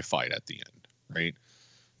CGI fight at the end, right?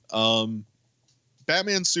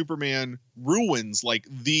 Batman Superman ruins like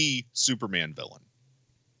the Superman villain.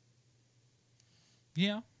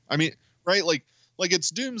 Yeah. I mean, right? Like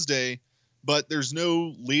it's Doomsday, but there's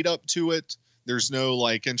no lead up to it. There's no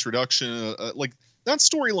like introduction. Like that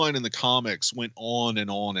storyline in the comics went on and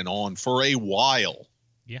on and on for a while.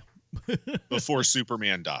 Yeah. Before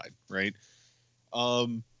Superman died, right?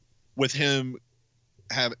 With him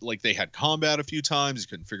they had combat a few times. You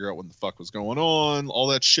couldn't figure out what the fuck was going on, all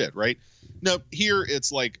that shit, right? No, here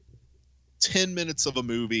it's like 10 minutes of a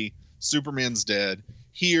movie. Superman's dead.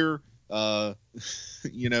 Here, it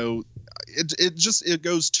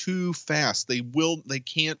goes too fast. They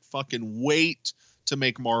can't fucking wait to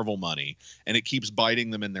make Marvel money, and it keeps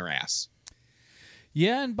biting them in their ass.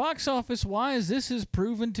 Yeah, and box office wise, this has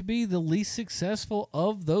proven to be the least successful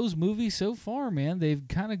of those movies so far, man. They've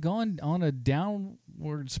kind of gone on a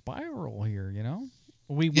downward spiral here, you know?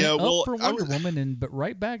 We went up for Wonder Woman, but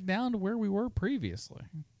right back down to where we were previously.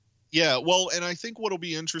 Yeah, well, and I think what'll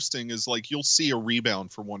be interesting is like you'll see a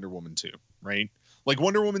rebound for Wonder Woman 2, right? Like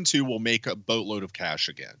Wonder Woman 2 will make a boatload of cash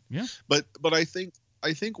again. Yeah. But I think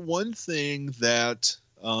one thing that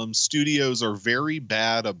studios are very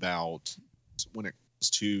bad about when it comes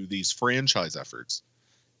to these franchise efforts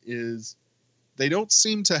is they don't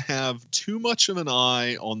seem to have too much of an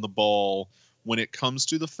eye on the ball when it comes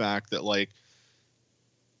to the fact that like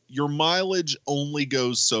your mileage only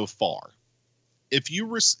goes so far. If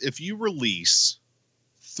you release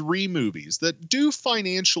 3 movies that do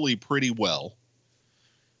financially pretty well,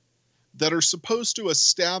 that are supposed to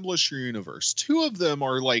establish your universe, 2 of them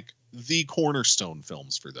are like the cornerstone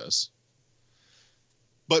films for this,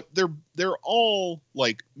 but they're all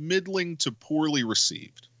like middling to poorly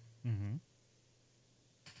received. Mm-hmm.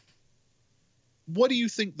 What do you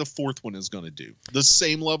think the 4th one is going to do? The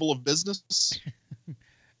same level of business?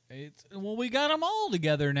 We got them all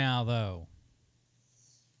together now, though.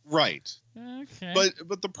 Right. Okay.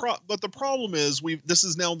 But the problem is this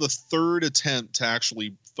is now the 3rd attempt to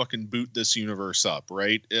actually fucking boot this universe up,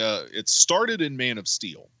 right? It started in Man of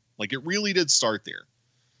Steel. Like it really did start there.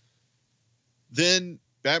 Then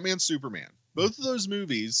Batman Superman. Both of those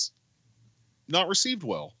movies not received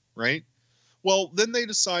well, right? Well, then they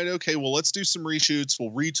decide, okay, well, let's do some reshoots.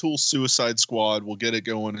 We'll retool Suicide Squad. We'll get it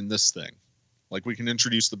going in this thing. Like we can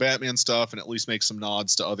introduce the Batman stuff and at least make some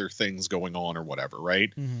nods to other things going on or whatever, right?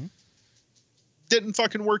 Mm-hmm. Didn't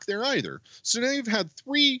fucking work there either. So now you've had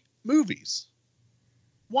 3 movies.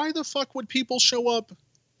 Why the fuck would people show up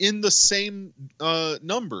in the same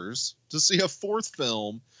numbers to see a 4th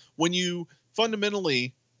film when you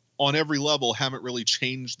fundamentally, on every level, haven't really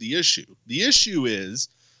changed the issue? The issue is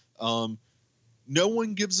no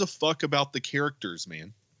one gives a fuck about the characters,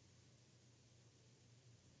 man.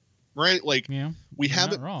 Right? Like we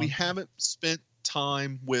haven't spent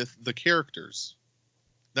time with the characters.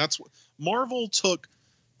 That's what Marvel took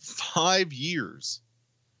 5 years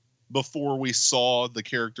before we saw the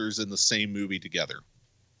characters in the same movie together.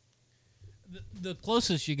 The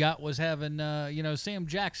closest you got was having Sam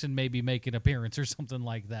Jackson maybe make an appearance or something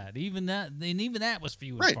like that. Even that was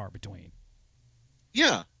few and far between.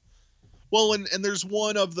 Yeah. Well, and there's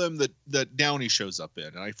one of them that Downey shows up in,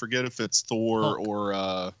 and I forget if it's Thor Hulk.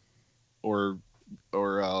 or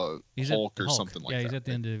Hulk or something like that. Yeah, he's at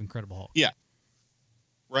the end of Incredible Hulk. Yeah.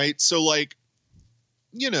 Right. So like,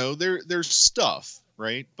 there's stuff,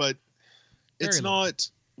 right? But It's not.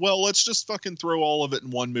 Well, let's just fucking throw all of it in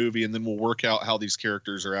one movie, and then we'll work out how these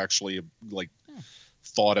characters are actually like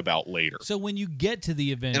thought about later. So when you get to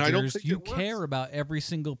the Avengers, you care about every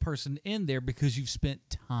single person in there because you've spent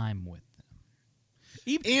time with them.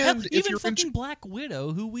 Even fucking Black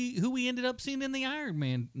Widow, who we ended up seeing in the Iron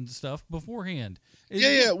Man and stuff beforehand.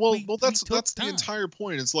 Well, that's the entire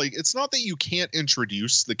point. It's like, it's not that you can't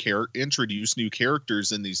introduce new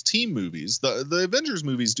characters in these team movies. The Avengers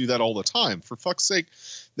movies do that all the time. For fuck's sake,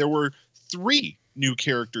 there were 3 new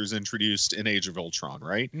characters introduced in Age of Ultron,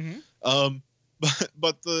 right? Mm-hmm.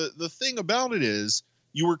 But the thing about it is,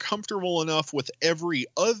 you were comfortable enough with every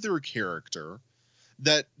other character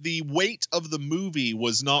that the weight of the movie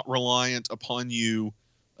was not reliant upon you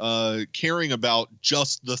caring about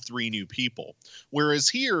just the 3 new people. Whereas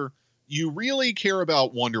here, you really care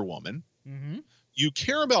about Wonder Woman. Mm-hmm. You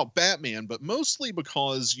care about Batman, but mostly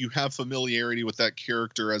because you have familiarity with that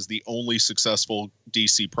character as the only successful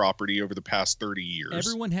DC property over the past 30 years.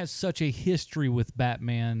 Everyone has such a history with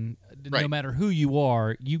Batman. Right. No matter who you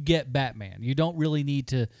are, you get Batman. You don't really need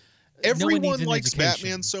to... Everyone likes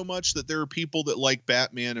Batman so much that there are people that like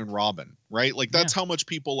Batman and Robin, right? Like, that's how much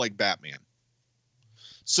people like Batman.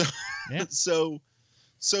 So,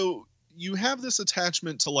 so you have this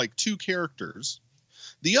attachment to like 2 characters.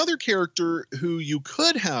 The other character who you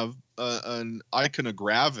could have an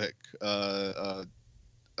iconographic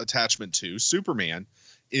attachment to, Superman,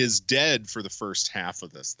 is dead for the first half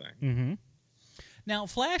of this thing. Mm-hmm. Now,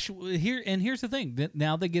 Flash here's the thing.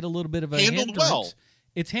 Now they get a little bit of a handled well.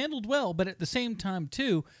 It's handled well, but at the same time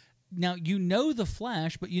too. Now you know the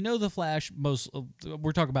Flash, but you know the Flash most.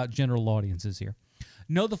 We're talking about general audiences here.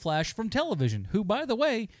 Know the Flash from television, who, by the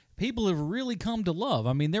way, people have really come to love.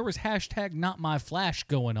 I mean, there was #NotMyFlash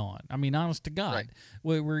going on. I mean, honest to God,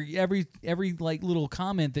 where every like little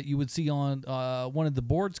comment that you would see on one of the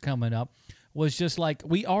boards coming up was just like,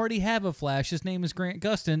 we already have a Flash. His name is Grant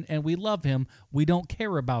Gustin, and we love him. We don't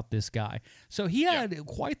care about this guy. So he had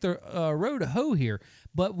quite the road to hoe here,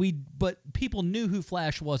 but people knew who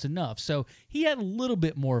Flash was enough. So he had a little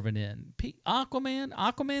bit more of an in. Aquaman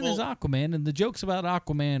is Aquaman, and the jokes about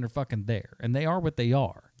Aquaman are fucking there, and they are what they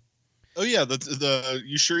are. Oh yeah, the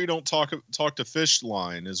you sure you don't talk to fish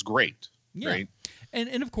line is great. Yeah. Right?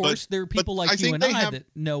 And of course, there are people like you and I that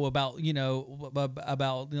know about, the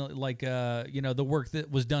work that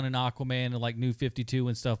was done in Aquaman and like New 52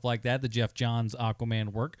 and stuff like that, the Jeff Johns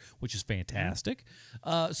Aquaman work, which is fantastic.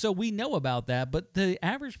 So we know about that, but the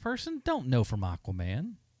average person don't know from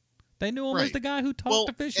Aquaman. They knew him as the guy who talked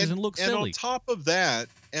to fishes and looked silly. And on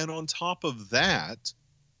top of that,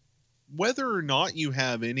 whether or not you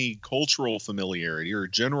have any cultural familiarity or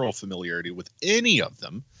general familiarity with any of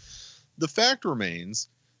them, the fact remains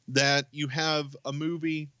that you have a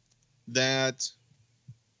movie that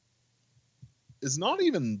is not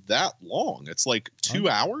even that long. It's like 2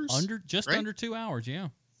 hours. Under 2 hours, yeah.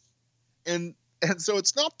 And so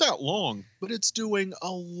it's not that long, but it's doing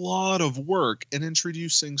a lot of work and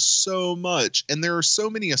introducing so much. And there are so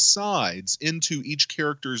many asides into each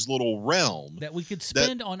character's little realm that we could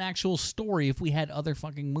spend on actual story if we had other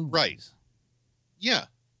fucking movies. Right. Yeah.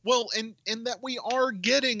 Well, and that we are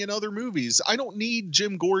getting in other movies. I don't need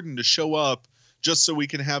Jim Gordon to show up just so we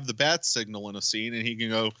can have the bat signal in a scene and he can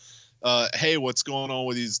go, hey, what's going on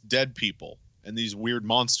with these dead people and these weird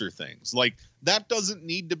monster things? Like, that doesn't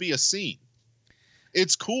need to be a scene.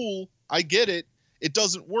 It's cool. I get it. It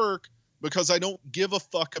doesn't work because I don't give a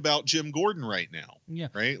fuck about Jim Gordon right now. Yeah.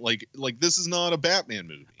 Right? Like this is not a Batman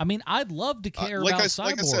movie. I mean, I'd love to care about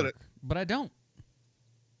Cyborg, but I don't.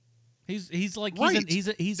 He's like right. he's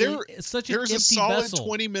such an empty vessel.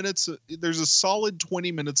 20 minutes. There's a solid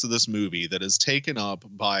 20 minutes of this movie that is taken up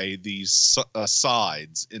by these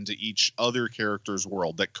asides into each other character's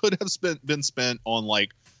world that could have been spent on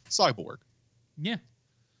like Cyborg. Yeah.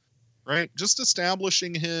 Right. Just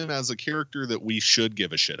establishing him as a character that we should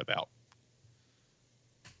give a shit about.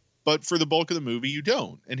 But for the bulk of the movie, you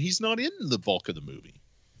don't. And he's not in the bulk of the movie.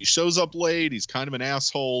 He shows up late. He's kind of an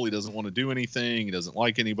asshole. He doesn't want to do anything. He doesn't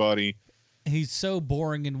like anybody. He's so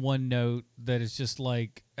boring in one note that it's just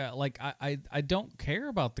like I don't care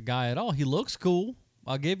about the guy at all. He looks cool.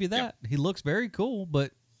 I'll give you that. Yeah. He looks very cool,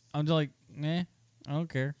 but I'm just like, I don't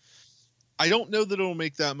care. I don't know that it'll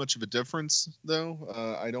make that much of a difference,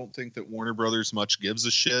 though. I don't think that Warner Brothers much gives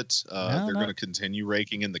a shit. They're going to continue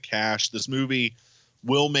raking in the cash. This movie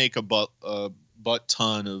will make a butt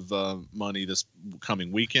ton of money this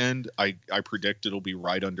coming weekend. I predict it'll be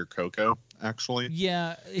right under Coco, actually.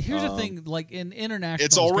 Yeah, here's the thing, like in international,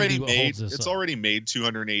 it's already made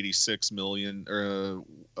 286 million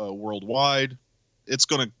worldwide.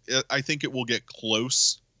 I think it will get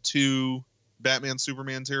close to Batman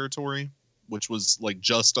Superman territory, which was like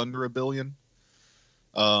just under $1 billion.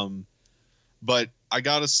 But I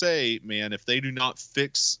gotta say, man, if they do not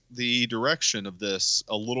fix the direction of this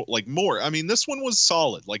a little, like more, I mean, this one was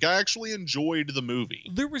solid. Like, I actually enjoyed the movie.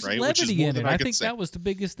 There was right? levity in it. I think that was the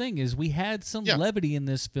biggest thing, is we had some levity in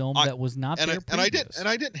this film that was not there previous. And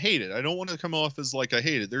I didn't hate it. I don't want to come off as like I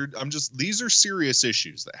hate it. These are serious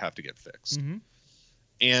issues that have to get fixed. Mm-hmm.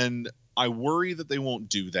 And I worry that they won't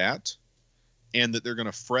do that, and that they're going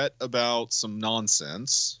to fret about some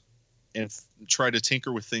nonsense and try to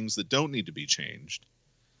tinker with things that don't need to be changed.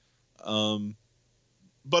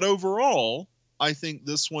 But overall, I think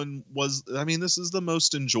this one was, I mean, this is the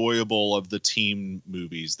most enjoyable of the team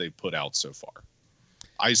movies they've put out so far.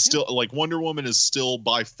 I still like Wonder Woman is still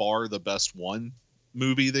by far the best one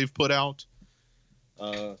movie they've put out.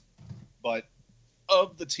 But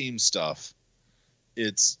of the team stuff,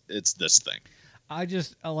 it's this thing. I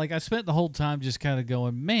just I spent the whole time just kind of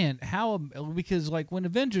going, man, because like when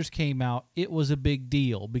Avengers came out, it was a big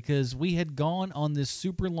deal because we had gone on this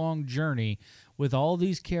super long journey with all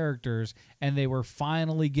these characters and they were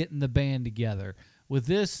finally getting the band together. With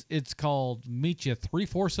this, it's called meet you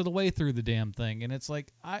 3/4 of the way through the damn thing. And it's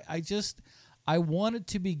like, I want it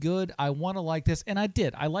to be good. I want to like this. And I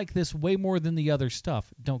did. I like this way more than the other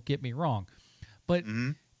stuff. Don't get me wrong. But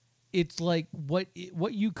it's like what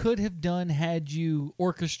you could have done had you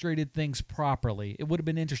orchestrated things properly. It would have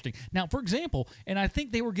been interesting. Now, for example, and I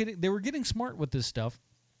think they were getting smart with this stuff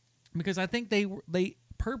because I think they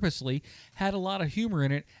purposely had a lot of humor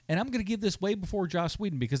in it. And I'm going to give this way before Joss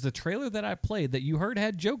Whedon because the trailer that I played that you heard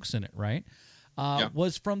had jokes in it, right?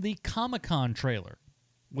 Was from the Comic-Con trailer,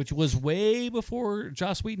 which was way before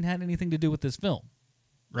Joss Whedon had anything to do with this film,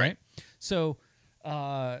 right? So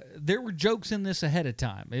there were jokes in this ahead of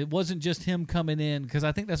time. It wasn't just him coming in, because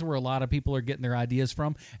I think that's where a lot of people are getting their ideas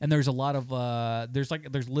from. And there's a lot of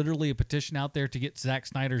there's literally a petition out there to get Zack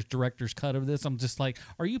Snyder's director's cut of this. I'm just like,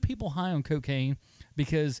 are you people high on cocaine?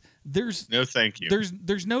 Because there's no thank you.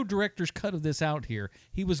 There's no director's cut of this out here.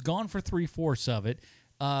 He was gone for 3/4 of it.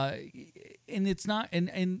 And it's not,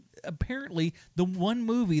 and apparently the one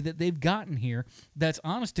movie that they've gotten here that's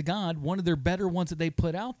honest to God, one of their better ones that they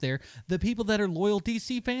put out there, the people that are loyal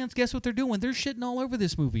DC fans, guess what they're doing? They're shitting all over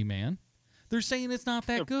this movie, man. They're saying it's not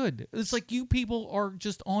that good. It's like you people are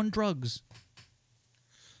just on drugs.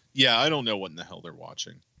 Yeah, I don't know what in the hell they're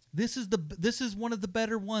watching. This is one of the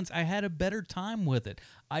better ones. I had a better time with it.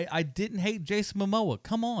 I didn't hate Jason Momoa.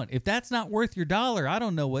 Come on. If that's not worth your dollar, I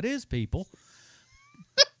don't know what is, people.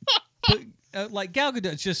 But like Gal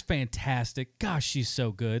Gadot's just fantastic. Gosh, she's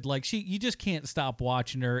so good. Like you just can't stop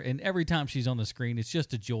watching her, and every time she's on the screen, it's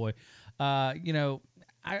just a joy. I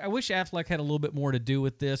wish Affleck had a little bit more to do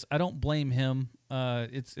with this. I don't blame him.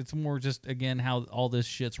 It's more just again how all this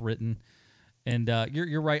shit's written. And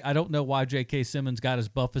you're right. I don't know why J.K. Simmons got as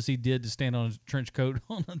buff as he did to stand on his trench coat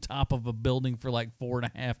on the top of a building for like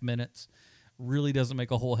 4.5 minutes. Really doesn't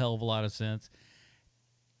make a whole hell of a lot of sense.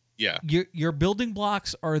 Yeah. Your building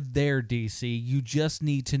blocks are there, DC. You just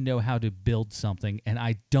need to know how to build something, and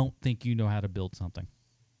I don't think you know how to build something.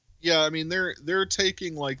 Yeah, I mean they're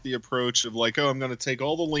taking like the approach of like, oh, I'm going to take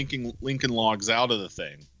all the Lincoln logs out of the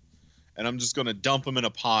thing, and I'm just going to dump them in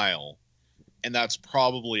a pile, and that's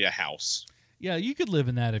probably a house. Yeah, you could live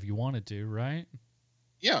in that if you wanted to, right?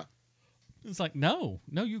 Yeah. It's like, no,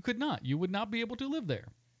 you could not. You would not be able to live there.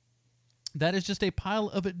 That is just a pile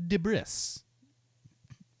of debris.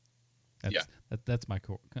 That's my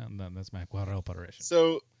cooperation.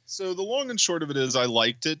 So the long and short of it is, I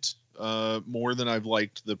liked it more than I've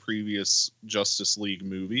liked the previous Justice League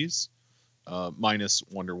movies, minus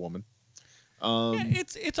Wonder Woman.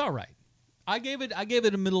 It's all right. I gave it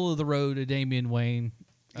a middle of the road to Damian Wayne.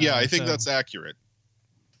 Yeah, I think that's accurate.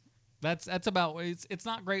 That's about it's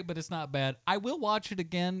not great, but it's not bad. I will watch it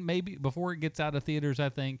again, maybe before it gets out of theaters, I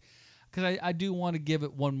think, because I do want to give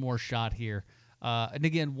it one more shot here. And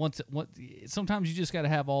again, sometimes you just got to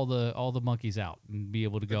have all the monkeys out and be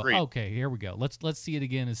able to go, okay, here we go. Let's see it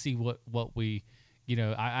again and see what we,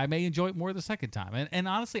 I may enjoy it more the second time. And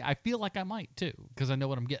honestly, I feel like I might too, because I know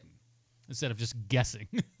what I'm getting instead of just guessing,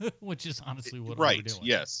 which is honestly what I'm doing.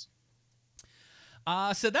 Yes.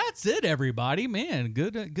 So that's it, everybody. Man,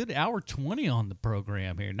 good hour 20 on the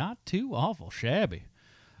program here. Not too awful shabby.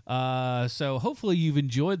 So hopefully you've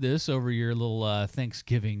enjoyed this over your little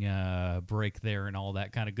Thanksgiving break there and all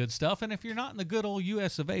that kind of good stuff. And if you're not in the good old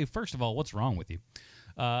US of A, first of all, what's wrong with you?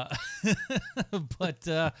 But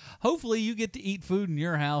hopefully you get to eat food in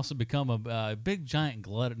your house and become a big giant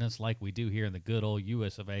gluttonous like we do here in the good old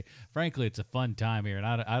US of A. Frankly, it's a fun time here, and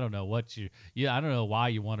I don't know I don't know why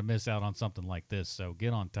you want to miss out on something like this. So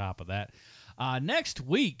get on top of that. Next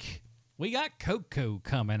week, we got Coco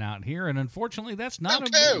coming out here, and unfortunately, that's not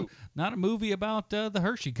a movie about the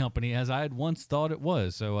Hershey Company as I had once thought it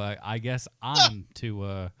was. So I guess I'm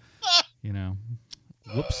to,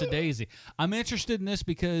 whoops-a-daisy. I'm interested in this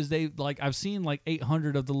because I've seen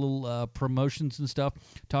 800 of the little promotions and stuff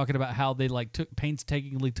talking about how they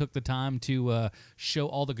painstakingly took the time to show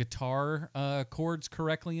all the guitar chords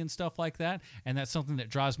correctly and stuff like that. And that's something that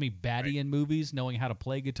drives me batty in movies, knowing how to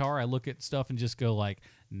play guitar. I look at stuff and just go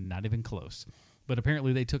not even close. But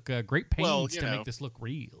apparently they took great pains to make this look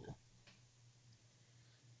real.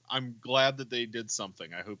 I'm glad that they did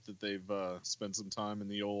something. I hope that they've spent some time in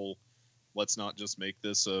the old, let's not just make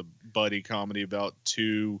this a buddy comedy about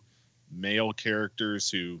two male characters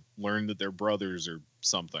who learn that they're brothers or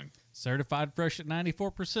something. Certified fresh at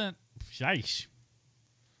 94%. Sheesh.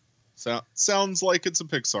 Sounds like it's a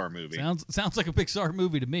Pixar movie. Sounds like a Pixar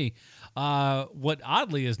movie to me. What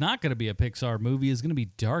oddly is not going to be a Pixar movie is going to be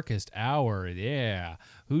Darkest Hour. Yeah.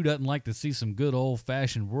 Who doesn't like to see some good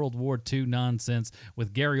old-fashioned World War II nonsense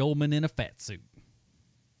with Gary Oldman in a fat suit?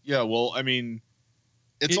 Yeah, well, I mean,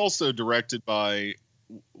 it's also directed by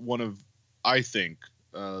one of, I think,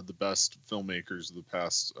 the best filmmakers of the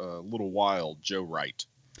past little while, Joe Wright.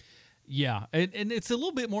 Yeah, and it's a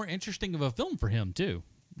little bit more interesting of a film for him, too.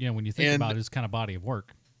 When you think about his kind of body of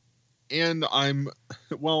work. And I'm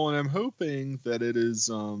hoping that it is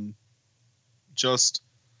just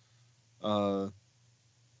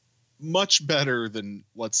much better than,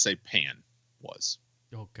 let's say, Pan was.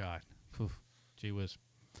 Oh, God. Oof. Gee whiz.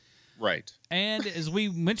 Right. And as we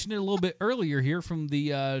mentioned it a little bit earlier here from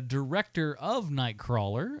the director of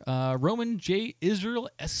Nightcrawler, Roman J. Israel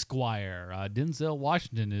Esquire. Denzel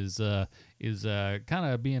Washington is kind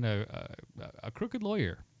of being a crooked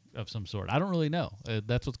lawyer of some sort. I don't really know.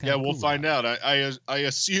 That's what's kind of we'll find out. I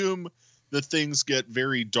assume that things get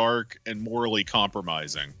very dark and morally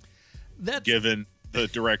compromising. Given the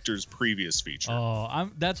director's previous feature. Oh,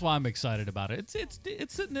 that's why I'm excited about it. It's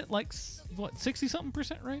sitting at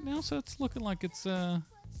 60-something% right now, so it's looking like it's gonna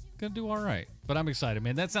do all right. But I'm excited,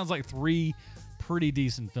 man. That sounds like 3 pretty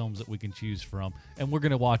decent films that we can choose from, and we're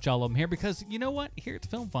gonna watch all of them here because you know what? Here at the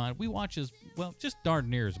Film Find, we watch just darn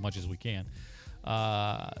near as much as we can.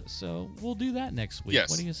 So we'll do that next week. Yes.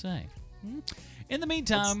 What do you say? In the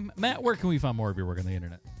meantime, Matt, where can we find more of your work on the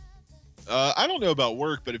internet? I don't know about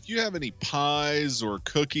work, but if you have any pies or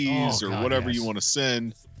cookies or whatever you want to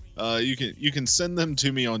send, you can send them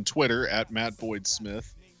to me on Twitter at Matt Boyd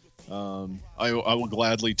Smith. I will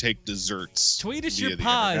gladly take desserts. Tweet us your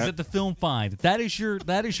pies at the Film Find. That is your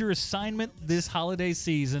assignment this holiday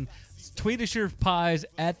season. Tweet us your pies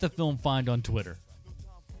at the Film Find on Twitter.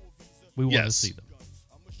 We want to see them.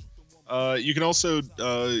 You can also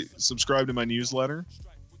subscribe to my newsletter.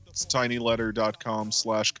 It's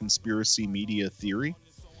tinyletter.com/conspiracy media theory.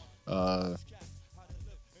 I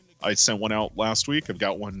sent one out last week. I've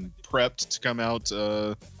got one prepped to come out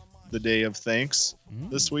the day of thanks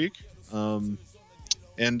this week. I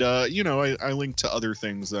link to other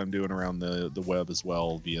things that I'm doing around the web as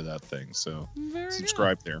well via that thing. So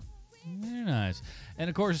subscribe there. Very nice. And,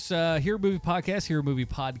 of course, Hero Movie Podcast,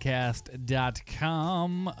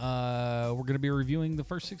 HeroMoviePodcast.com. We're going to be reviewing the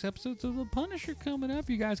first 6 episodes of The Punisher coming up.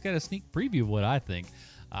 You guys got a sneak preview of what I think.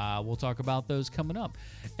 We'll talk about those coming up.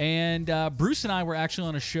 And Bruce and I were actually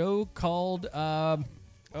on a show called...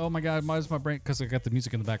 oh, my God. Why is my brain... Because I got the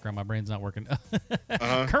music in the background. My brain's not working.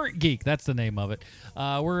 Current Geek. That's the name of it.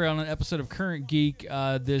 We're on an episode of Current Geek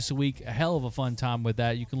this week. A hell of a fun time with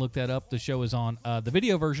that. You can look that up. The show is on... the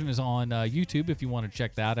video version is on YouTube if you want to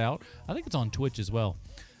check that out. I think it's on Twitch as well.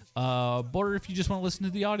 Or if you just want to listen to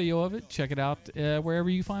the audio of it, check it out wherever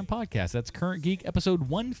you find podcasts. That's Current Geek, episode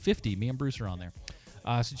 150. Me and Bruce are on there.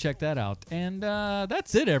 So check that out. And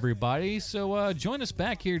that's it, everybody. So join us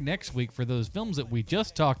back here next week for those films that we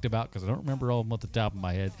just talked about, because I don't remember all of them off the top of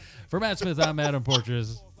my head. For Matt Smith, I'm Adam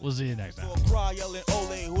Portres. We'll see you next time.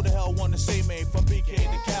 Who the hell want to see me from BK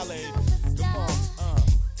to Cali? Come on.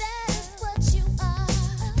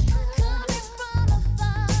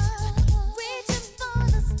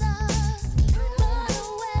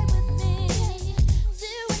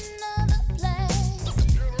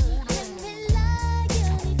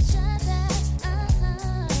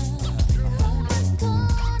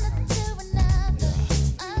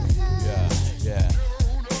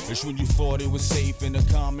 When you 40 thought it was safe in a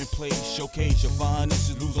commonplace. Showcase your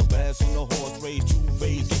finances, lose a bass on the horse race.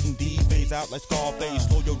 Two-face, getting D-face out like Scarface.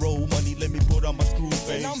 Slow your roll money, let me put on my screw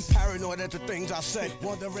face. And I'm paranoid at the things I say,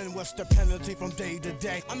 wondering what's the penalty from day to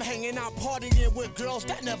day. I'm hanging out partying with girls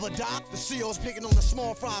that never die. The CEO's picking on the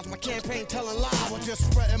small fries, my campaign telling lies. I was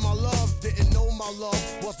just spreading my love, didn't know my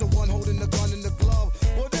love was the one holding the gun in the glove.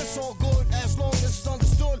 Well, this all good as long as it's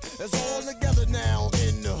understood. It's all together now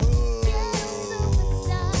in the hood.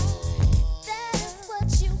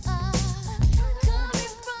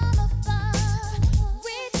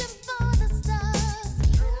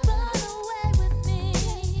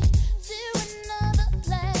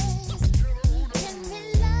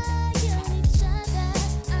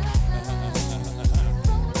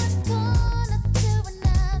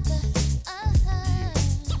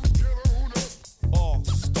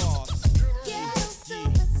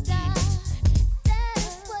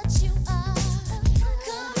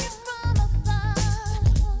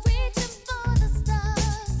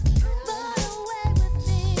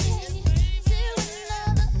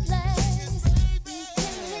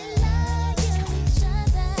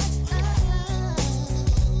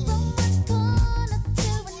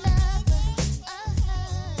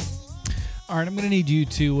 All right, I'm going to need you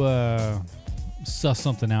to suss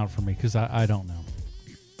something out for me because I don't know.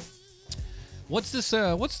 What's this?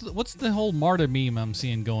 What's the whole Marta meme I'm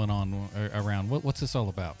seeing going on around? What's this all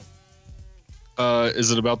about?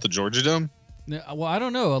 Is it about the Georgia Dome? Well, I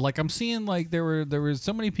don't know. Like I'm seeing like there were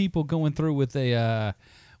so many people going through with a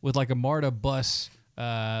like a Marta bus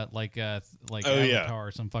avatar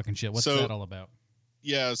or some fucking shit. What's that all about?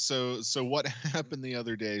 Yeah. So what happened the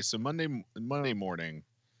other day? So Monday morning.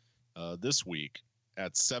 This week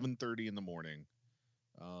at 7:30 in the morning,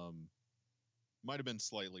 might have been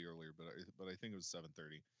slightly earlier, but I think it was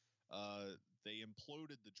 7:30. They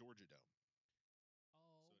imploded the Georgia Dome.